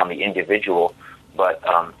only on the individual, but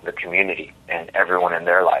the community and everyone in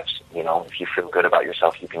their lives. If you feel good about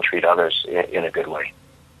yourself, you can treat others in a good way.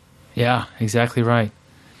 Yeah, exactly right.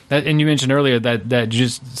 And you mentioned earlier that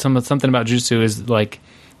just something about jiu-jitsu is like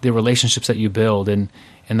the relationships that you build, and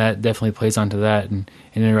that definitely plays onto that and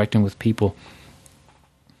interacting with people.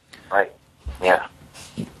 Right. Yeah.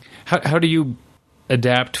 How do you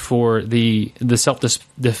adapt for the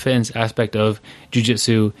self-defense aspect of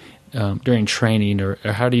jiu-jitsu during training, or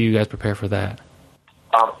how do you guys prepare for that?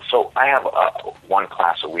 So I have one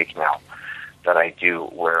class a week now that I do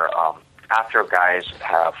where after guys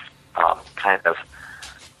have kind of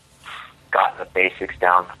gotten the basics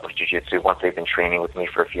down of jiu-jitsu, once they've been training with me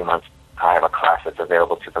for a few months, I have a class that's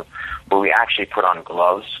available to them where we actually put on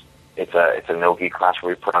gloves. It's a no-gi class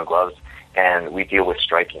where we put on gloves, and we deal with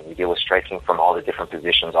striking. We deal with striking from all the different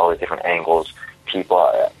positions, all the different angles,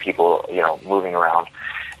 people moving around.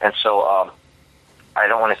 And so I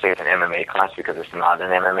don't want to say it's an MMA class, because it's not an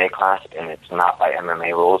MMA class, and it's not by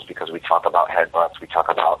MMA rules, because we talk about headbutts, we talk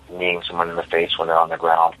about kneeing someone in the face when they're on the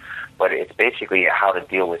ground, but it's basically how to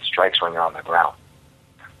deal with strikes when they're on the ground.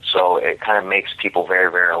 So it kind of makes people very,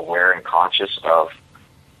 very aware and conscious of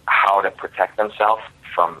how to protect themselves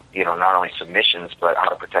from, not only submissions, but how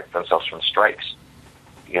to protect themselves from strikes,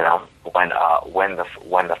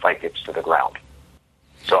 when the fight gets to the ground.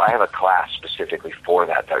 So I have a class specifically for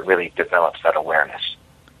that really develops that awareness.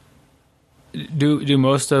 Do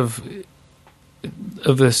most of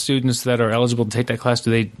the students that are eligible to take that class,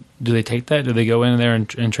 do they take that? Do they go in there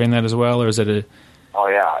and train that as well, or is it a? Oh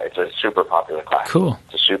yeah, it's a super popular class. Cool.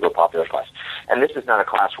 It's a super popular class, and this is not a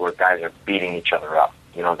class where guys are beating each other up.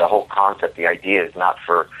 The whole concept, the idea is not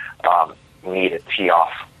for me to tee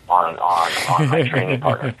off on my training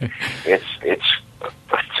partner. It's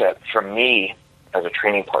for me as a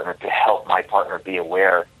training partner to help my partner be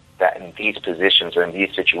aware that in these positions or in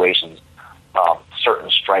these situations,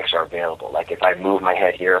 certain strikes are available. Like if I move my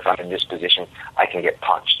head here, if I'm in this position, I can get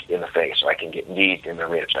punched in the face, or I can get kneed in the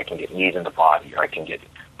ribs, I can get kneed in the body, or I can get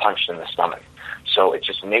punched in the stomach. So it's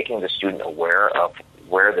just making the student aware of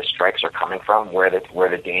where the strikes are coming from, where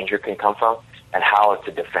the danger can come from, and how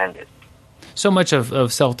to defend it. So much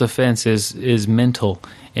of self-defense is mental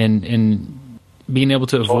and being able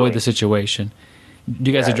to avoid the situation.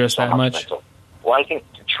 Do you guys address that much? Mental. Well, I think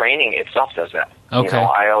training itself does that. Okay.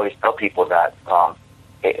 I always tell people that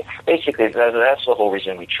basically that's the whole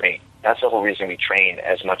reason we train. That's the whole reason we train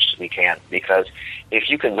as much as we can, because if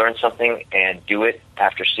you can learn something and do it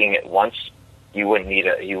after seeing it once, you wouldn't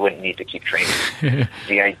need to keep training.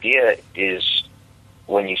 The idea is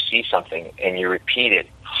when you see something and you repeat it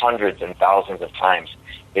hundreds and thousands of times,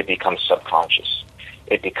 it becomes subconscious.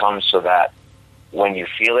 It becomes so that when you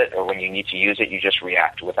feel it or when you need to use it, you just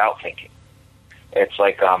react without thinking. It's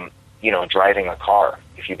like, driving a car.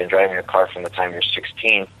 If you've been driving a car from the time you're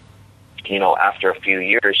 16, after a few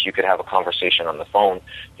years, you could have a conversation on the phone.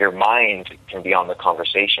 Your mind can be on the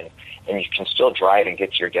conversation, and you can still drive and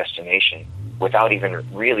get to your destination. without even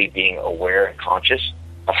really being aware and conscious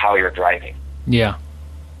of how you're driving. Yeah.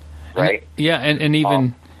 Right? And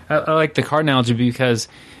even I like the car analogy because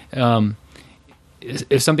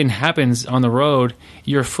if something happens on the road,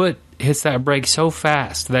 your foot hits that brake so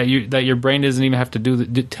fast that your brain doesn't even have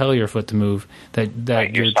to tell your foot to move. That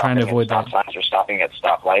right. You're trying to avoid that. Signs, you're stopping at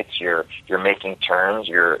stoplights. You're making turns.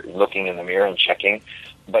 You're looking in the mirror and checking.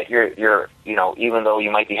 But you're even though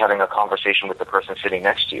you might be having a conversation with the person sitting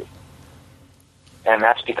next to you, and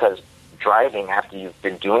that's because driving, after you've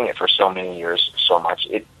been doing it for so many years, so much,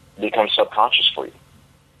 it becomes subconscious for you.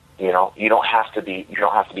 You don't have to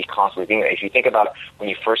be constantly doing it. If you think about when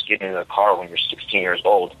you first get into the car when you're 16 years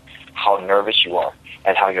old, how nervous you are,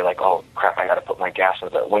 and how you're like, oh crap, I got to put my gas in.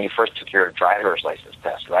 When you first took your driver's license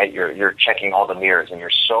test, right? You're checking all the mirrors, and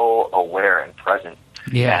you're so aware and present.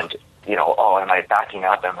 Yeah. And oh, am I backing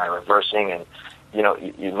up? Am I reversing? And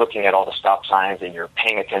you're looking at all the stop signs, and you're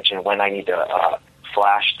paying attention when I need to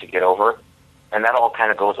flash to get over. And that all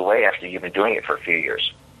kind of goes away after you've been doing it for a few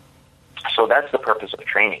years. So that's the purpose of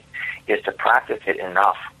training, is to practice it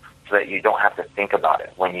enough so that you don't have to think about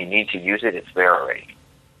it. When you need to use it, it's there already.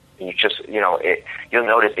 You just, you'll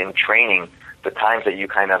notice in training, the times that you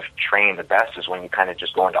kind of train the best is when you kind of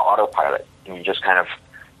just go into autopilot and you're just kind of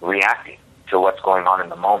reacting to what's going on in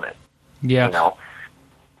the moment. Yeah.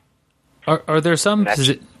 Are there some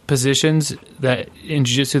positions that in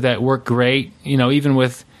jiu-jitsu that work great, even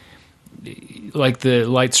with like the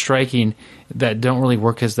light striking, that don't really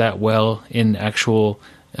work as that well in actual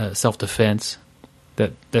self-defense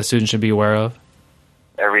that students should be aware of?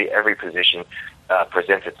 Every position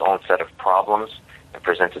presents its own set of problems and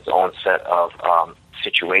presents its own set of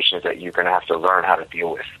situations that you're going to have to learn how to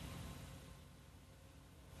deal with.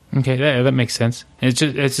 Okay, that makes sense. It's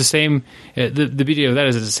the same. The beauty of that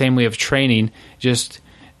is it's the same way of training, just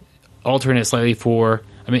altering it slightly for.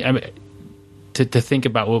 I mean, to think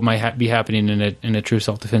about what might be happening in a true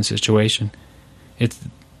self-defense situation. It's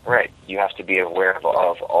right. You have to be aware of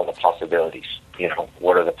all the possibilities.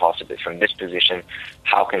 What are the possibilities from this position?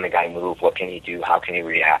 How can the guy move? What can he do? How can he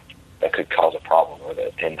react? That could cause a problem with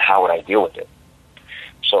it, and how would I deal with it?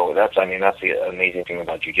 So that's the amazing thing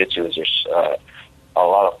about jiu-jitsu is there's a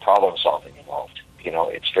lot of problem solving involved.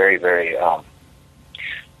 It's very, very,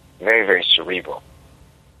 very, very cerebral.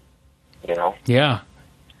 Yeah.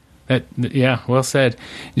 Yeah, well said.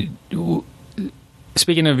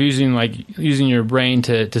 Speaking of using your brain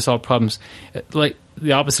to solve problems, like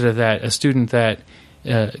the opposite of that, a student that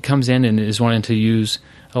comes in and is wanting to use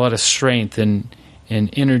a lot of strength and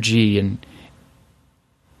energy and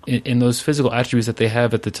those physical attributes that they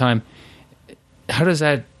have at the time, how does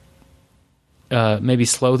that maybe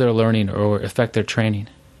slow their learning or affect their training?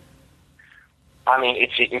 I mean,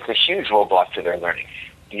 it's a huge roadblock to their learning,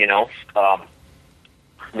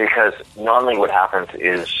 because normally what happens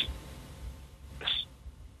is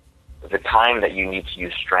the time that you need to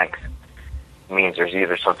use strength means there's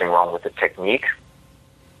either something wrong with the technique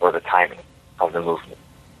or the timing of the movement.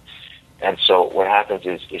 And so what happens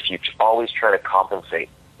is if you always try to compensate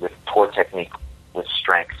with poor technique, with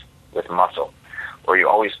strength, with muscle, or you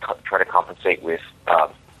always try to compensate with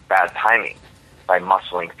bad timing by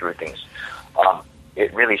muscling through things,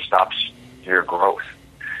 it really stops your growth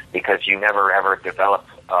because you never ever develop,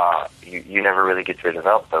 you never really get to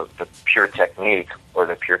develop the pure technique or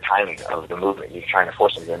the pure timing of the movement you're trying to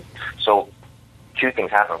force them in. So two things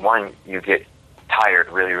happen. One, you get tired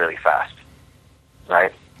really, really fast,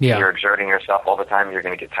 right? Yeah. You're exerting yourself all the time, you're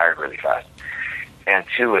going to get tired really fast. And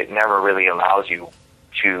two, it never really allows you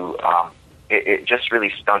to, it just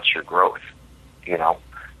really stunts your growth,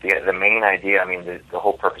 The main idea, the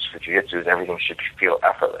whole purpose for jiu-jitsu is everything should feel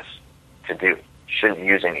effortless to do. You shouldn't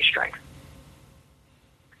use any strength.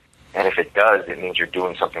 And if it does, it means you're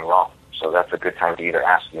doing something wrong. So that's a good time to either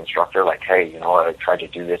ask the instructor, like, hey, I tried to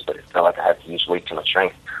do this, but it felt like I had to use way too much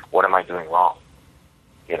strength. What am I doing wrong?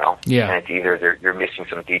 Yeah. And it's either you're missing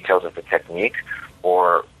some details of the technique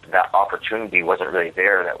or that opportunity wasn't really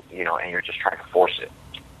there, and you're just trying to force it.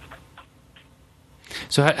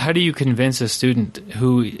 So how do you convince a student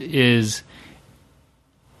who is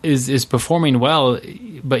performing well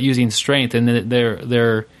but using strength, and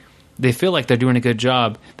they feel like they're doing a good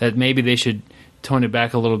job, that maybe they should tone it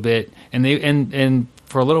back a little bit, and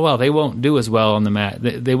for a little while they won't do as well on the mat.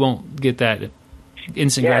 They won't get that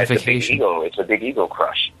instant gratification. It's a big ego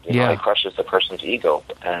crush. It crushes the person's ego,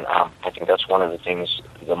 and I think that's one of the things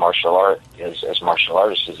the martial art is. As martial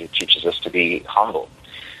artists, is it teaches us to be humble.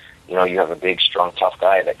 You have a big, strong, tough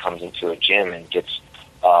guy that comes into a gym and gets,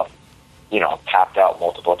 tapped out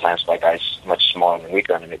multiple times by guys much smaller and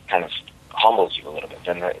weaker, and it kind of humbles you a little bit.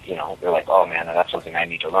 Then, they're like, oh man, that's something I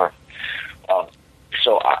need to learn.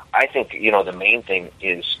 So I think, the main thing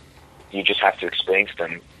is you just have to explain to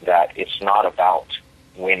them that it's not about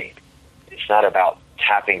winning. It's not about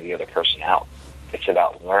tapping the other person out. It's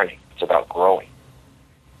about learning. It's about growing.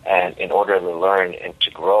 And in order to learn and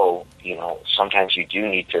to grow, sometimes you do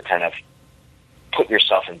need to kind of put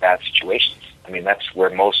yourself in bad situations. I mean, that's where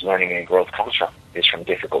most learning and growth comes from, is from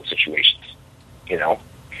difficult situations,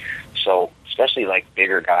 So especially like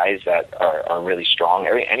bigger guys that are really strong.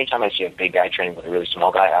 Anytime I see a big guy training with a really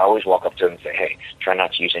small guy, I always walk up to him and say, hey, try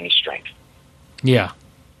not to use any strength. Yeah.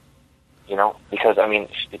 Because, I mean,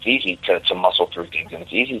 it's easy to muscle through things, and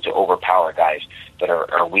it's easy to overpower guys that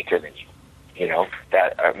are weaker than you,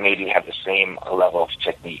 that maybe have the same level of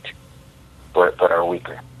technique, but are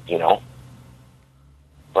weaker,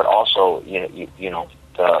 But also,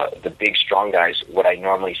 the big, strong guys, what I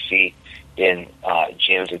normally see in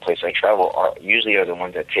gyms and places I travel are the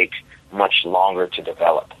ones that take much longer to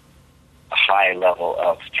develop a high level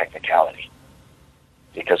of technicality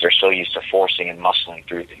because they're so used to forcing and muscling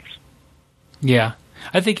through things. Yeah,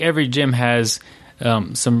 I think every gym has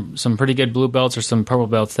some pretty good blue belts or some purple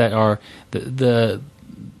belts that are the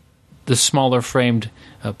smaller framed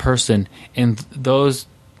person, and those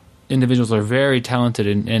individuals are very talented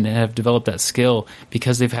and have developed that skill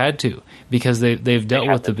because they've had to, because they've dealt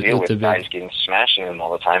with the guys smashing them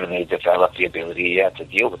all the time, and they develop the ability to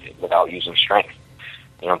deal with it without using strength,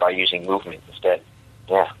 by using movement instead.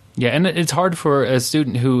 Yeah, and it's hard for a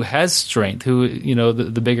student who has strength, who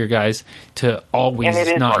the bigger guys, to always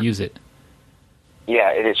not hard. Use it.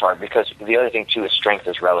 Yeah, it is hard because the other thing too is strength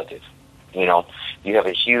is relative. You have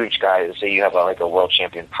a huge guy. Say you have a world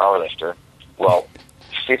champion powerlifter. Well,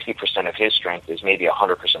 50% of his strength is maybe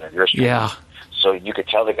 100% of your strength. Yeah. So you could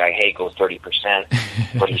tell the guy, hey, go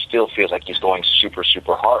 30%, but he still feels like he's going super,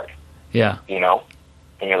 super hard. Yeah.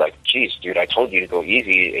 And you're like, geez, dude, I told you to go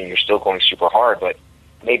easy, and you're still going super hard, but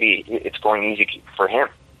maybe it's going easy for him.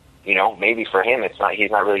 Maybe for him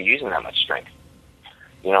he's not really using that much strength.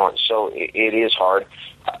 So it is hard.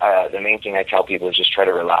 The main thing I tell people is just try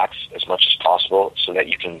to relax as much as possible so that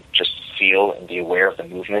you can just feel and be aware of the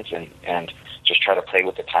movements and just try to play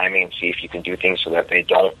with the timing and see if you can do things so that they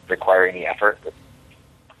don't require any effort.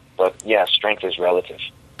 But yeah, strength is relative.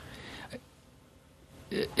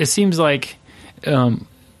 It seems like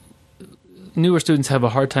newer students have a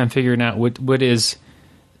hard time figuring out what is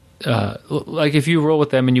like if you roll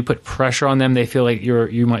with them and you put pressure on them, they feel like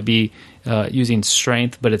you might be using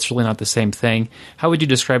strength, but it's really not the same thing. How would you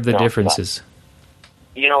describe the differences?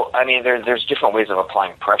 I mean, there's different ways of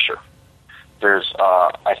applying pressure. There's,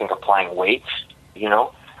 I think, applying weight.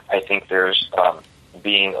 I think there's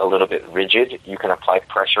being a little bit rigid. You can apply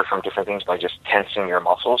pressure from different things by just tensing your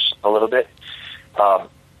muscles a little bit.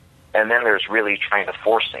 And then there's really trying to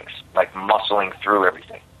force things, like muscling through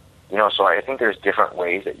everything. So I think there's different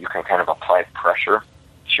ways that you can kind of apply pressure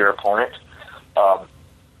to your opponent,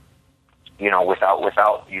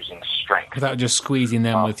 without using strength. Without just squeezing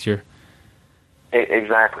them with your...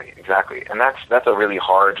 Exactly. And that's a really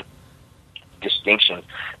hard distinction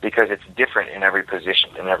because it's different in every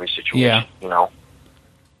position, in every situation,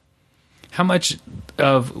 How much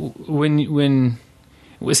of when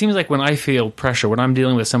it seems like when I feel pressure, when I'm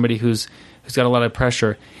dealing with somebody who's got a lot of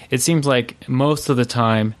pressure, it seems like most of the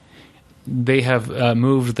time they have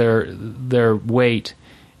moved their weight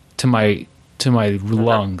to my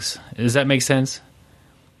lungs. Does that make sense?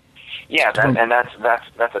 Yeah,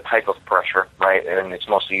 that's a type of pressure, right? And it's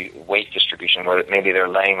mostly weight distribution, where maybe they're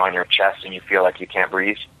laying on your chest and you feel like you can't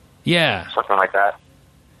breathe. Yeah, something like that.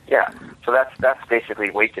 Yeah, so that's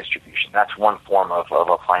basically weight distribution. That's one form of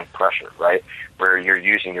applying pressure, right? Where you're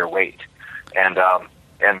using your weight, and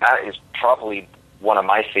that is probably one of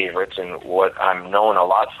my favorites, and what I'm known a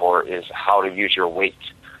lot for is how to use your weight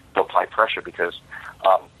to apply pressure, because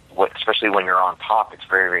especially when you're on top, it's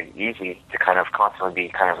very, very easy to kind of constantly be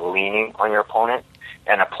kind of leaning on your opponent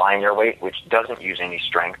and applying your weight, which doesn't use any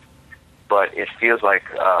strength, but it feels like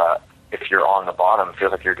if you're on the bottom, it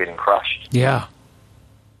feels like you're getting crushed. Yeah.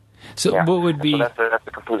 So what would be... So that's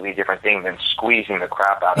a completely different thing than squeezing the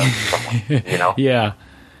crap out of someone, Yeah.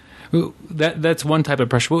 That's one type of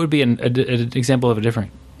pressure. What would be an example of a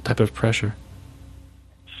different type of pressure?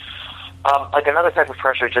 Like another type of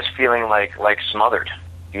pressure, just feeling like smothered,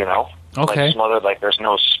 Okay. Like smothered, like there's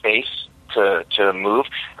no space to move.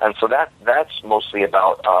 And so that's mostly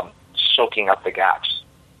about soaking up the gaps,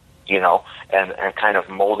 and kind of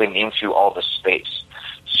molding into all the space.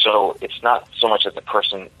 So it's not so much that the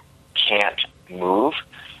person can't move,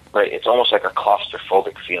 but it's almost like a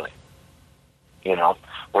claustrophobic feeling,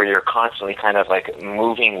 where you're constantly kind of like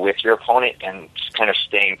moving with your opponent and just kind of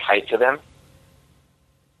staying tight to them.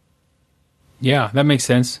 Yeah, that makes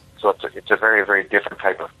sense. So it's a very, very different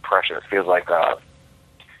type of pressure. It feels like,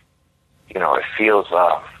 it feels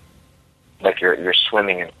like you're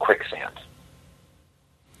swimming in quicksand.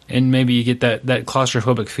 And maybe you get that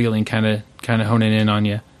claustrophobic feeling kind of honing in on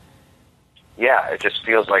you. Yeah, it just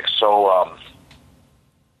feels like so,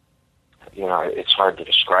 it's hard to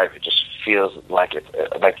describe. It just feels like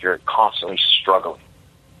like you're constantly struggling.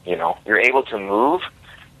 You're able to move,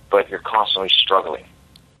 but you're constantly struggling.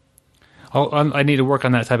 I need to work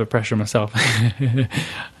on that type of pressure myself.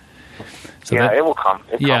 So it will come.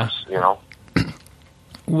 It comes,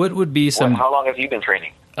 What would be some... How long have you been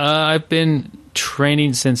training? I've been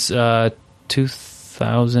training since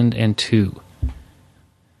 2002.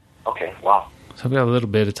 Okay, wow. So I've got a little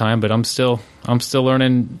bit of time, but I'm still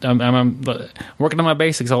learning. I'm working on my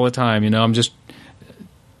basics all the time. I'm just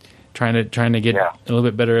trying to get a little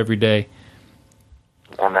bit better every day.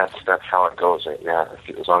 And that's how it goes. Yeah,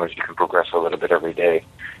 as long as you can progress a little bit every day,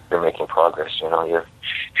 you're making progress. You're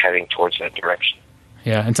heading towards that direction.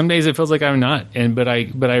 Yeah, and some days it feels like I'm not, but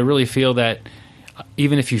I really feel that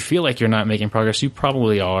even if you feel like you're not making progress, you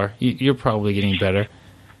probably are. You're probably getting better.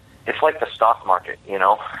 It's like the stock market,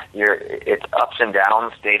 it's ups and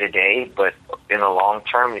downs day to day, but in the long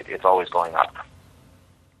term, it's always going up.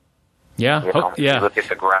 Yeah, If you look at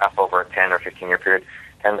the graph over a 10 or 15-year period,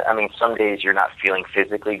 and I mean, some days you're not feeling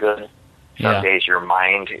physically good. Some days your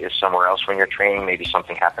mind is somewhere else when you're training. Maybe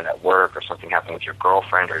something happened at work or something happened with your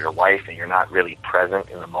girlfriend or your wife, and you're not really present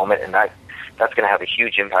in the moment, and that's going to have a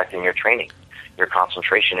huge impact in your training, your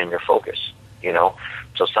concentration, and your focus.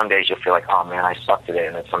 So some days you'll feel like, oh man, I suck today,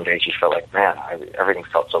 and then some days you feel like, man, everything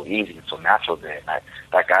felt so easy and so natural today. And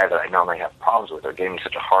that guy that I normally have problems with or gave me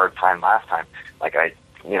such a hard time last time, like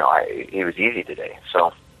he was easy today.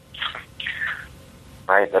 So,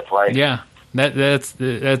 right, that's life. Yeah, that's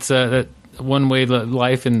one way that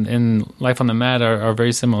life and life on the mat are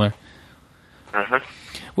very similar. Mm-hmm.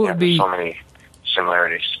 What would be so many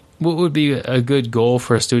similarities? What would be a good goal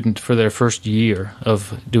for a student for their first year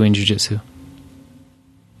of doing jiu-jitsu?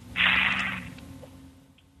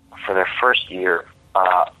 For their first year,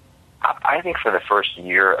 I think for the first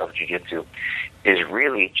year of jiu-jitsu is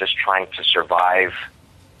really just trying to survive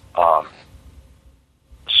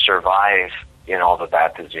in all the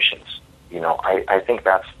bad positions. I think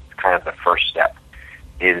that's kind of the first step,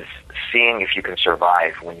 is seeing if you can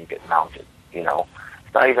survive when you get mounted.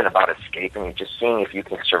 It's not even about escaping, it's just seeing if you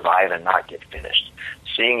can survive and not get finished.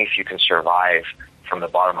 Seeing if you can survive from the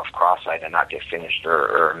bottom of cross-eyed and not get finished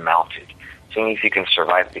or mounted. Seeing if you can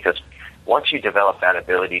survive, because once you develop that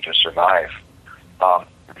ability to survive,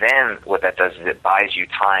 then what that does is it buys you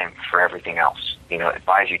time for everything else. It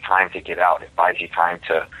buys you time to get out. It buys you time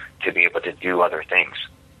to be able to do other things.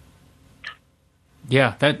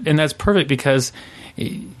 Yeah, that's perfect, because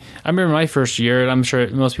I remember my first year, and I'm sure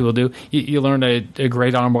most people do, you learn a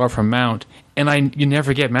great armbar from mount, and you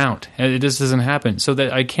never get mount. And it just doesn't happen. So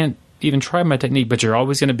that I can't even try my technique, but you're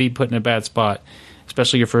always going to be put in a bad spot,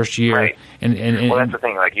 especially your first year. Right. And well, that's the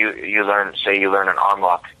thing. Like you learn an arm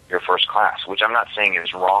lock your first class, which I'm not saying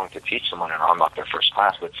is wrong to teach someone an arm lock their first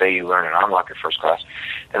class, but say you learn an arm lock your first class,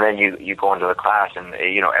 and then you go into the class and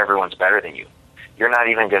everyone's better than you. You're not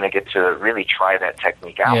even going to get to really try that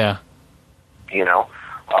technique out. Yeah.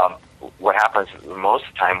 What happens most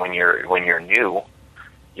of the time when you're new,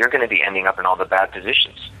 you're going to be ending up in all the bad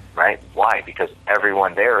positions, right? Why? Because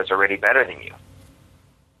everyone there is already better than you.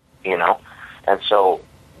 And so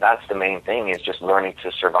that's the main thing, is just learning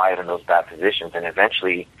to survive in those bad positions, and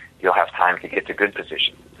eventually you'll have time to get to good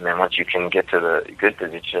positions. And then once you can get to the good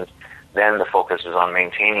positions, then the focus is on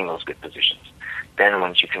maintaining those good positions. Then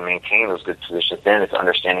once you can maintain those good positions, then it's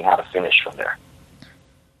understanding how to finish from there.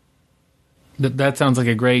 That sounds like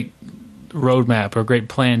a great roadmap or a great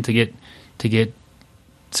plan to get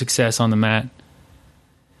success on the mat.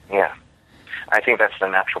 Yeah. I think that's the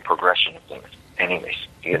natural progression of things anyways,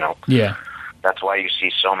 Yeah. That's why you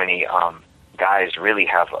see so many guys really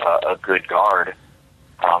have a good guard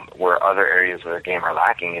where other areas of the game are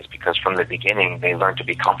lacking, is because from the beginning they learn to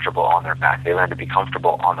be comfortable on their back. They learn to be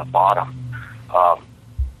comfortable on the bottom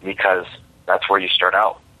because that's where you start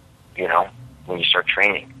out. When you start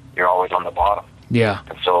training, you're always on the bottom. Yeah.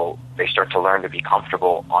 And so they start to learn to be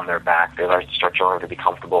comfortable on their back. They start to learn to be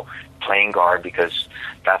comfortable playing guard, because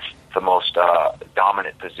that's the most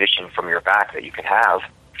dominant position from your back that you can have.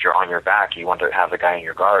 If you're on your back, you want to have the guy in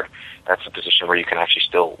your guard. That's the position where you can actually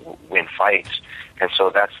still win fights. And so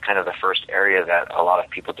that's kind of the first area that a lot of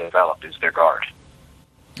people develop, is their guard.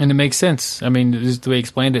 And it makes sense. I mean, just the way you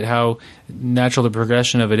explained it, how natural the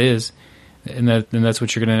progression of it is, and that's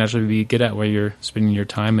what you're going to naturally be good at, where you're spending your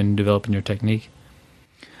time and developing your technique.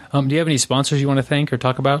 Do you have any sponsors you want to thank or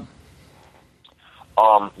talk about?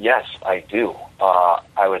 Yes, I do.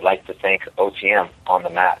 I would like to thank OTM on the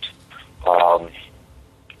mat.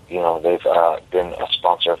 They've been a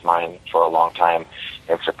sponsor of mine for a long time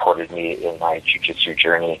and supported me in my jiu-jitsu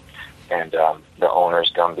journey. And the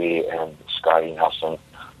owners, Gumby and Scotty Nelson,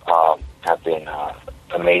 have been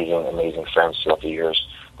amazing friends throughout the years.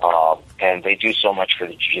 And they do so much for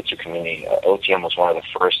the jiu-jitsu community. OTM was one of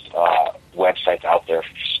the first websites out there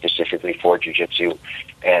specifically for jiu-jitsu.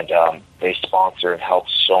 And they sponsor and help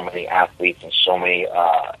so many athletes and so many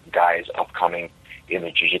guys upcoming in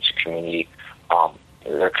the jiu-jitsu community.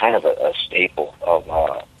 They're kind of a staple of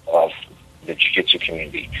the jiu-jitsu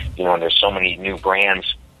community. And there's so many new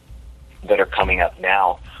brands that are coming up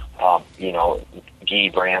now, gi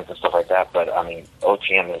brands and stuff like that. But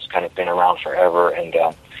OTM has kind of been around forever, and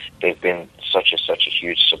they've been such a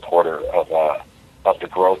huge supporter of the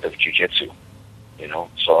growth of jiu-jitsu.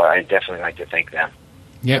 So I definitely like to thank them.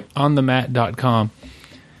 Yep, onthemat.com.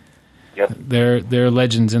 Yep, they're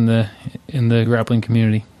legends in the grappling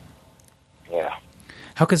community. Yeah.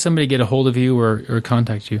 How can somebody get a hold of you or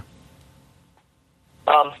contact you?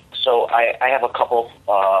 So I have a couple.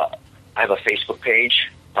 I have a Facebook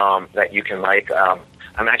page that you can like. I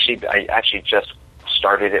actually just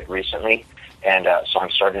started it recently, and so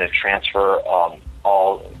I'm starting to transfer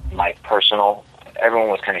all my personal. Everyone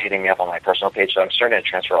was kind of hitting me up on my personal page, so I'm starting to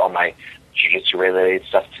transfer all my jiu-jitsu related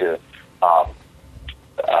stuff to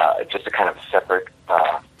just a kind of separate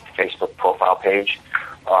Facebook profile page.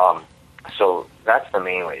 So that's the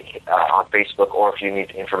main way on Facebook, or if you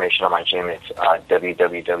need information on my gym, it's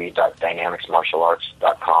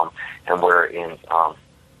www.dynamicsmartialarts.com, and we're in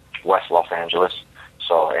West Los Angeles.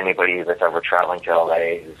 So anybody that's ever traveling to LA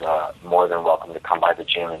is more than welcome to come by the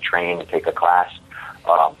gym and train and take a class.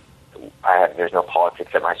 There's no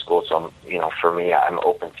politics at my school, so for me, I'm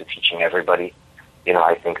open to teaching everybody.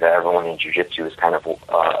 I think that everyone in jiu-jitsu is kind of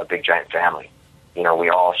a big giant family. We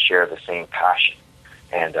all share the same passion.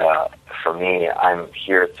 And for me, I'm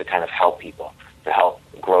here to kind of help people, to help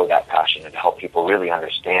grow that passion and to help people really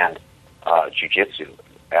understand jiu-jitsu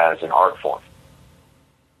as an art form.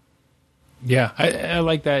 Yeah, I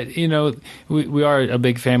like that. We are a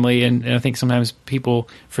big family, and I think sometimes people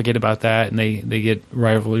forget about that, and they get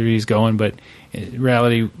rivalries going, but in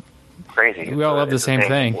reality, crazy. We all love the same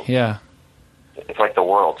thing. Yeah. It's like the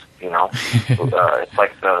world, It's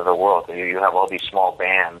like the world. You have all these small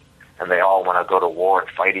bands, and they all want to go to war and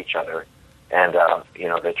fight each other. And,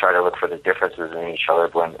 they try to look for the differences in each other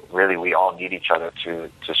when really we all need each other to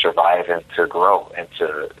survive and to grow and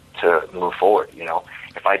to move forward,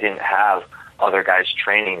 If I didn't have other guys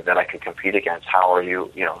training that I could compete against, how are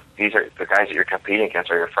you, these are the guys that you're competing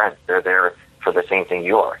against are your friends. They're there for the same thing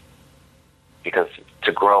you are. Because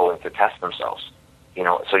to grow and to test themselves,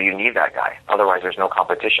 so you need that guy. Otherwise there's no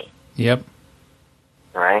competition. Yep.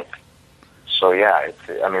 Right? So yeah,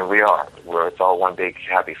 it's all one big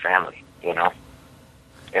happy family, in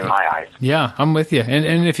my eyes. Yeah, I'm with you.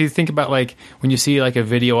 And if you think about when you see a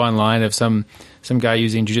video online of some guy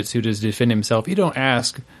using jiu-jitsu to defend himself, you don't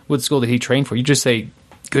ask what school did he train for. You just say,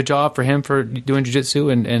 good job for him for doing jiu-jitsu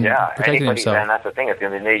and protecting himself. And that's the thing. At the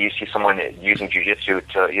end of the day, you see someone using jiu-jitsu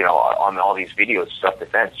to, on all these videos,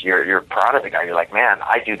 self-defense. You're proud of the guy. You're like, man,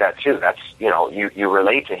 I do that too. That's, you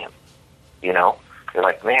relate to him. You're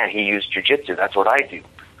like, man, he used jiu-jitsu. That's what I do.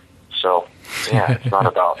 So, yeah, it's not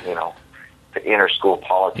about, the inner school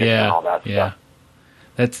politics and all that stuff.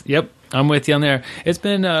 Yep, I'm with you on there. It's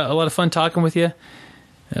been a lot of fun talking with you.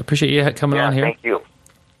 I appreciate you coming on here. Thank you.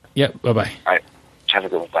 Yep, bye-bye. All right, have a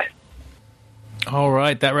good one. Bye. All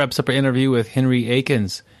right, that wraps up our interview with Henry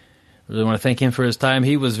Akins. I really want to thank him for his time.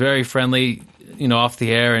 He was very friendly, off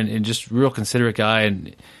the air and just real considerate guy,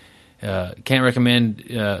 and can't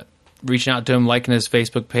recommend reaching out to him, liking his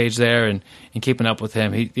Facebook page there, and keeping up with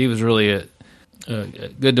him. He was really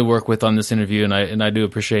good to work with on this interview, and I do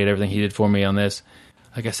appreciate everything he did for me on this.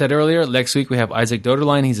 Like I said earlier, next week we have Isaac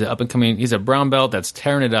Doderlein. He's an up-and-coming, he's a brown belt that's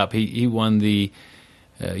tearing it up. He won the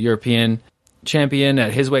European champion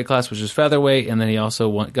at his weight class, which is featherweight, and then he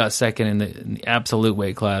also got second in the absolute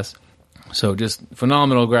weight class. So just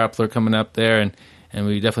phenomenal grappler coming up there, and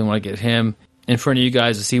we definitely want to get him in front of you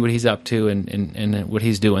guys to see what he's up to and what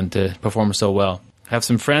he's doing to perform so well. I have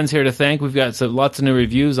some friends here to thank. We've got lots of new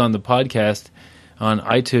reviews on the podcast on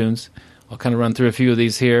iTunes. I'll kind of run through a few of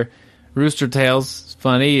these here. Rooster Tails,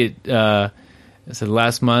 funny. It said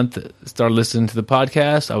last month, started listening to the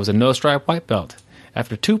podcast. I was a no-stripe white belt.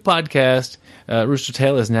 After 2 podcasts, Rooster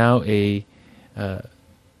Tail is now a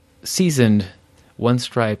seasoned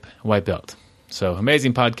one-stripe white belt. So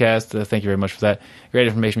amazing podcast. Thank you very much for that. Great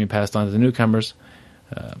information you passed on to the newcomers.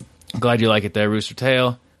 Glad you like it there, Rooster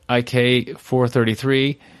Tail.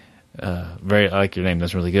 IK433, I like your name,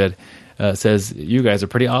 that's really good, says, you guys are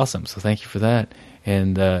pretty awesome, so thank you for that.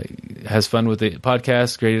 And has fun with the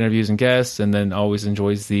podcast, great interviews and guests, and then always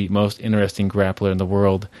enjoys the most interesting grappler in the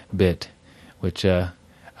world bit, which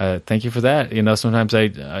thank you for that. You know, sometimes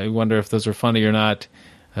I wonder if those are funny or not,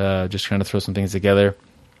 just trying to throw some things together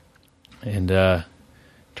and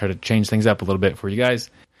try to change things up a little bit for you guys.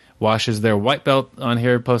 Washes their white belt on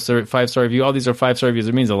here, posts a 5-star review. All these are 5-star reviews.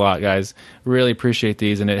 It means a lot, guys. Really appreciate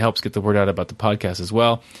these, and it helps get the word out about the podcast as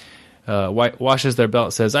well. Washes their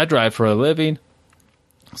belt, says, I drive for a living,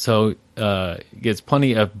 so gets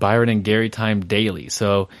plenty of Byron and Gary time daily.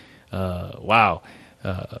 So, wow.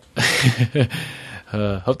 Hope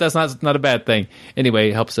that's not a bad thing.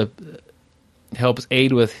 Anyway, helps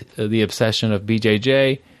aid with the obsession of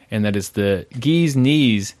BJJ, and that is the Gee's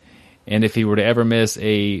knees. And if he were to ever miss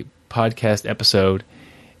a podcast episode,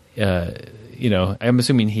 I'm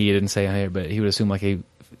assuming he didn't say on here, but he would assume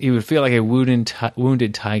he would feel like a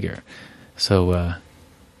wounded tiger. So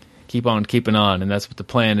keep on keeping on, and that's what the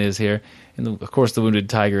plan is here. And of course, the wounded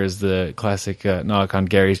tiger is the classic knock on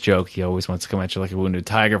Gary's joke. He always wants to come at you like a wounded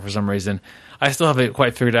tiger for some reason. I still haven't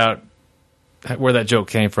quite figured out where that joke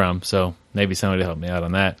came from, so maybe somebody will help me out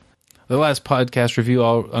on that. The last podcast review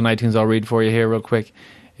on iTunes I'll read for you here real quick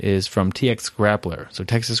is from TX Grappler. So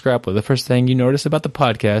Texas Grappler, the first thing you notice about the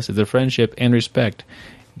podcast is the friendship and respect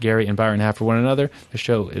Gary and Byron have for one another. The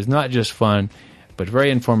show is not just fun, but very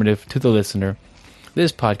informative to the listener.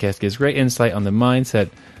 This podcast gives great insight on the mindset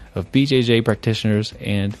of BJJ practitioners,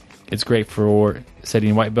 and it's great for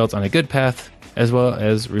setting white belts on a good path, as well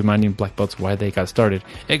as reminding black belts why they got started.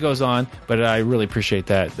 It goes on, but I really appreciate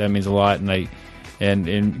that. That means a lot, and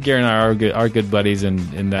Gary and I are good buddies,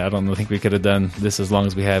 and I don't think we could have done this as long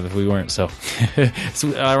as we have if we weren't. So it's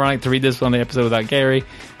ironic to read this on the episode without Gary,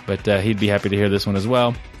 but he'd be happy to hear this one as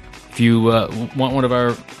well. If you want one of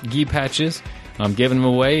our gi patches, I'm giving them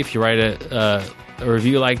away. If you write a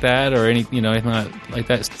review like that or anything like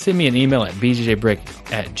that, send me an email at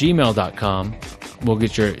bjjbrick@gmail.com. We'll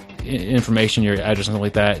get your information, your address, something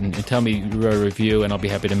like that, and tell me your review, and I'll be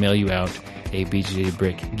happy to mail you out a BJJ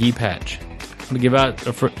Brick gi patch. I'm going to give out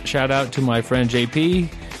a shout out to my friend JP,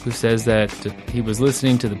 who says that he was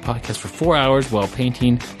listening to the podcast for 4 hours while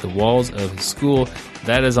painting the walls of his school.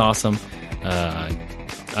 That is awesome.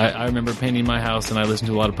 I remember painting my house, and I listened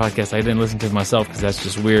to a lot of podcasts. I didn't listen to myself because that's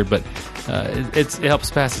just weird, but it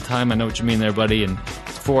helps pass the time. I know what you mean there, buddy, and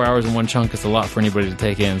 4 hours in one chunk is a lot for anybody to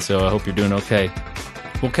take in, so I hope you're doing okay.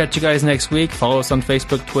 We'll catch you guys next week. Follow us on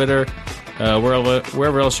Facebook, Twitter,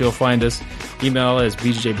 wherever else you'll find us. Email is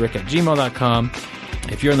bjjbrick@gmail.com.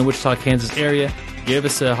 If you're in the Wichita, Kansas area, give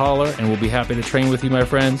us a holler, and we'll be happy to train with you, my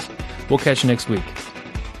friends. We'll catch you next week.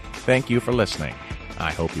 Thank you for listening.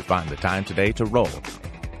 I hope you find the time today to roll.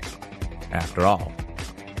 After all,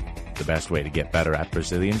 the best way to get better at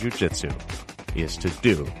Brazilian Jiu-Jitsu is to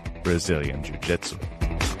do Brazilian Jiu-Jitsu.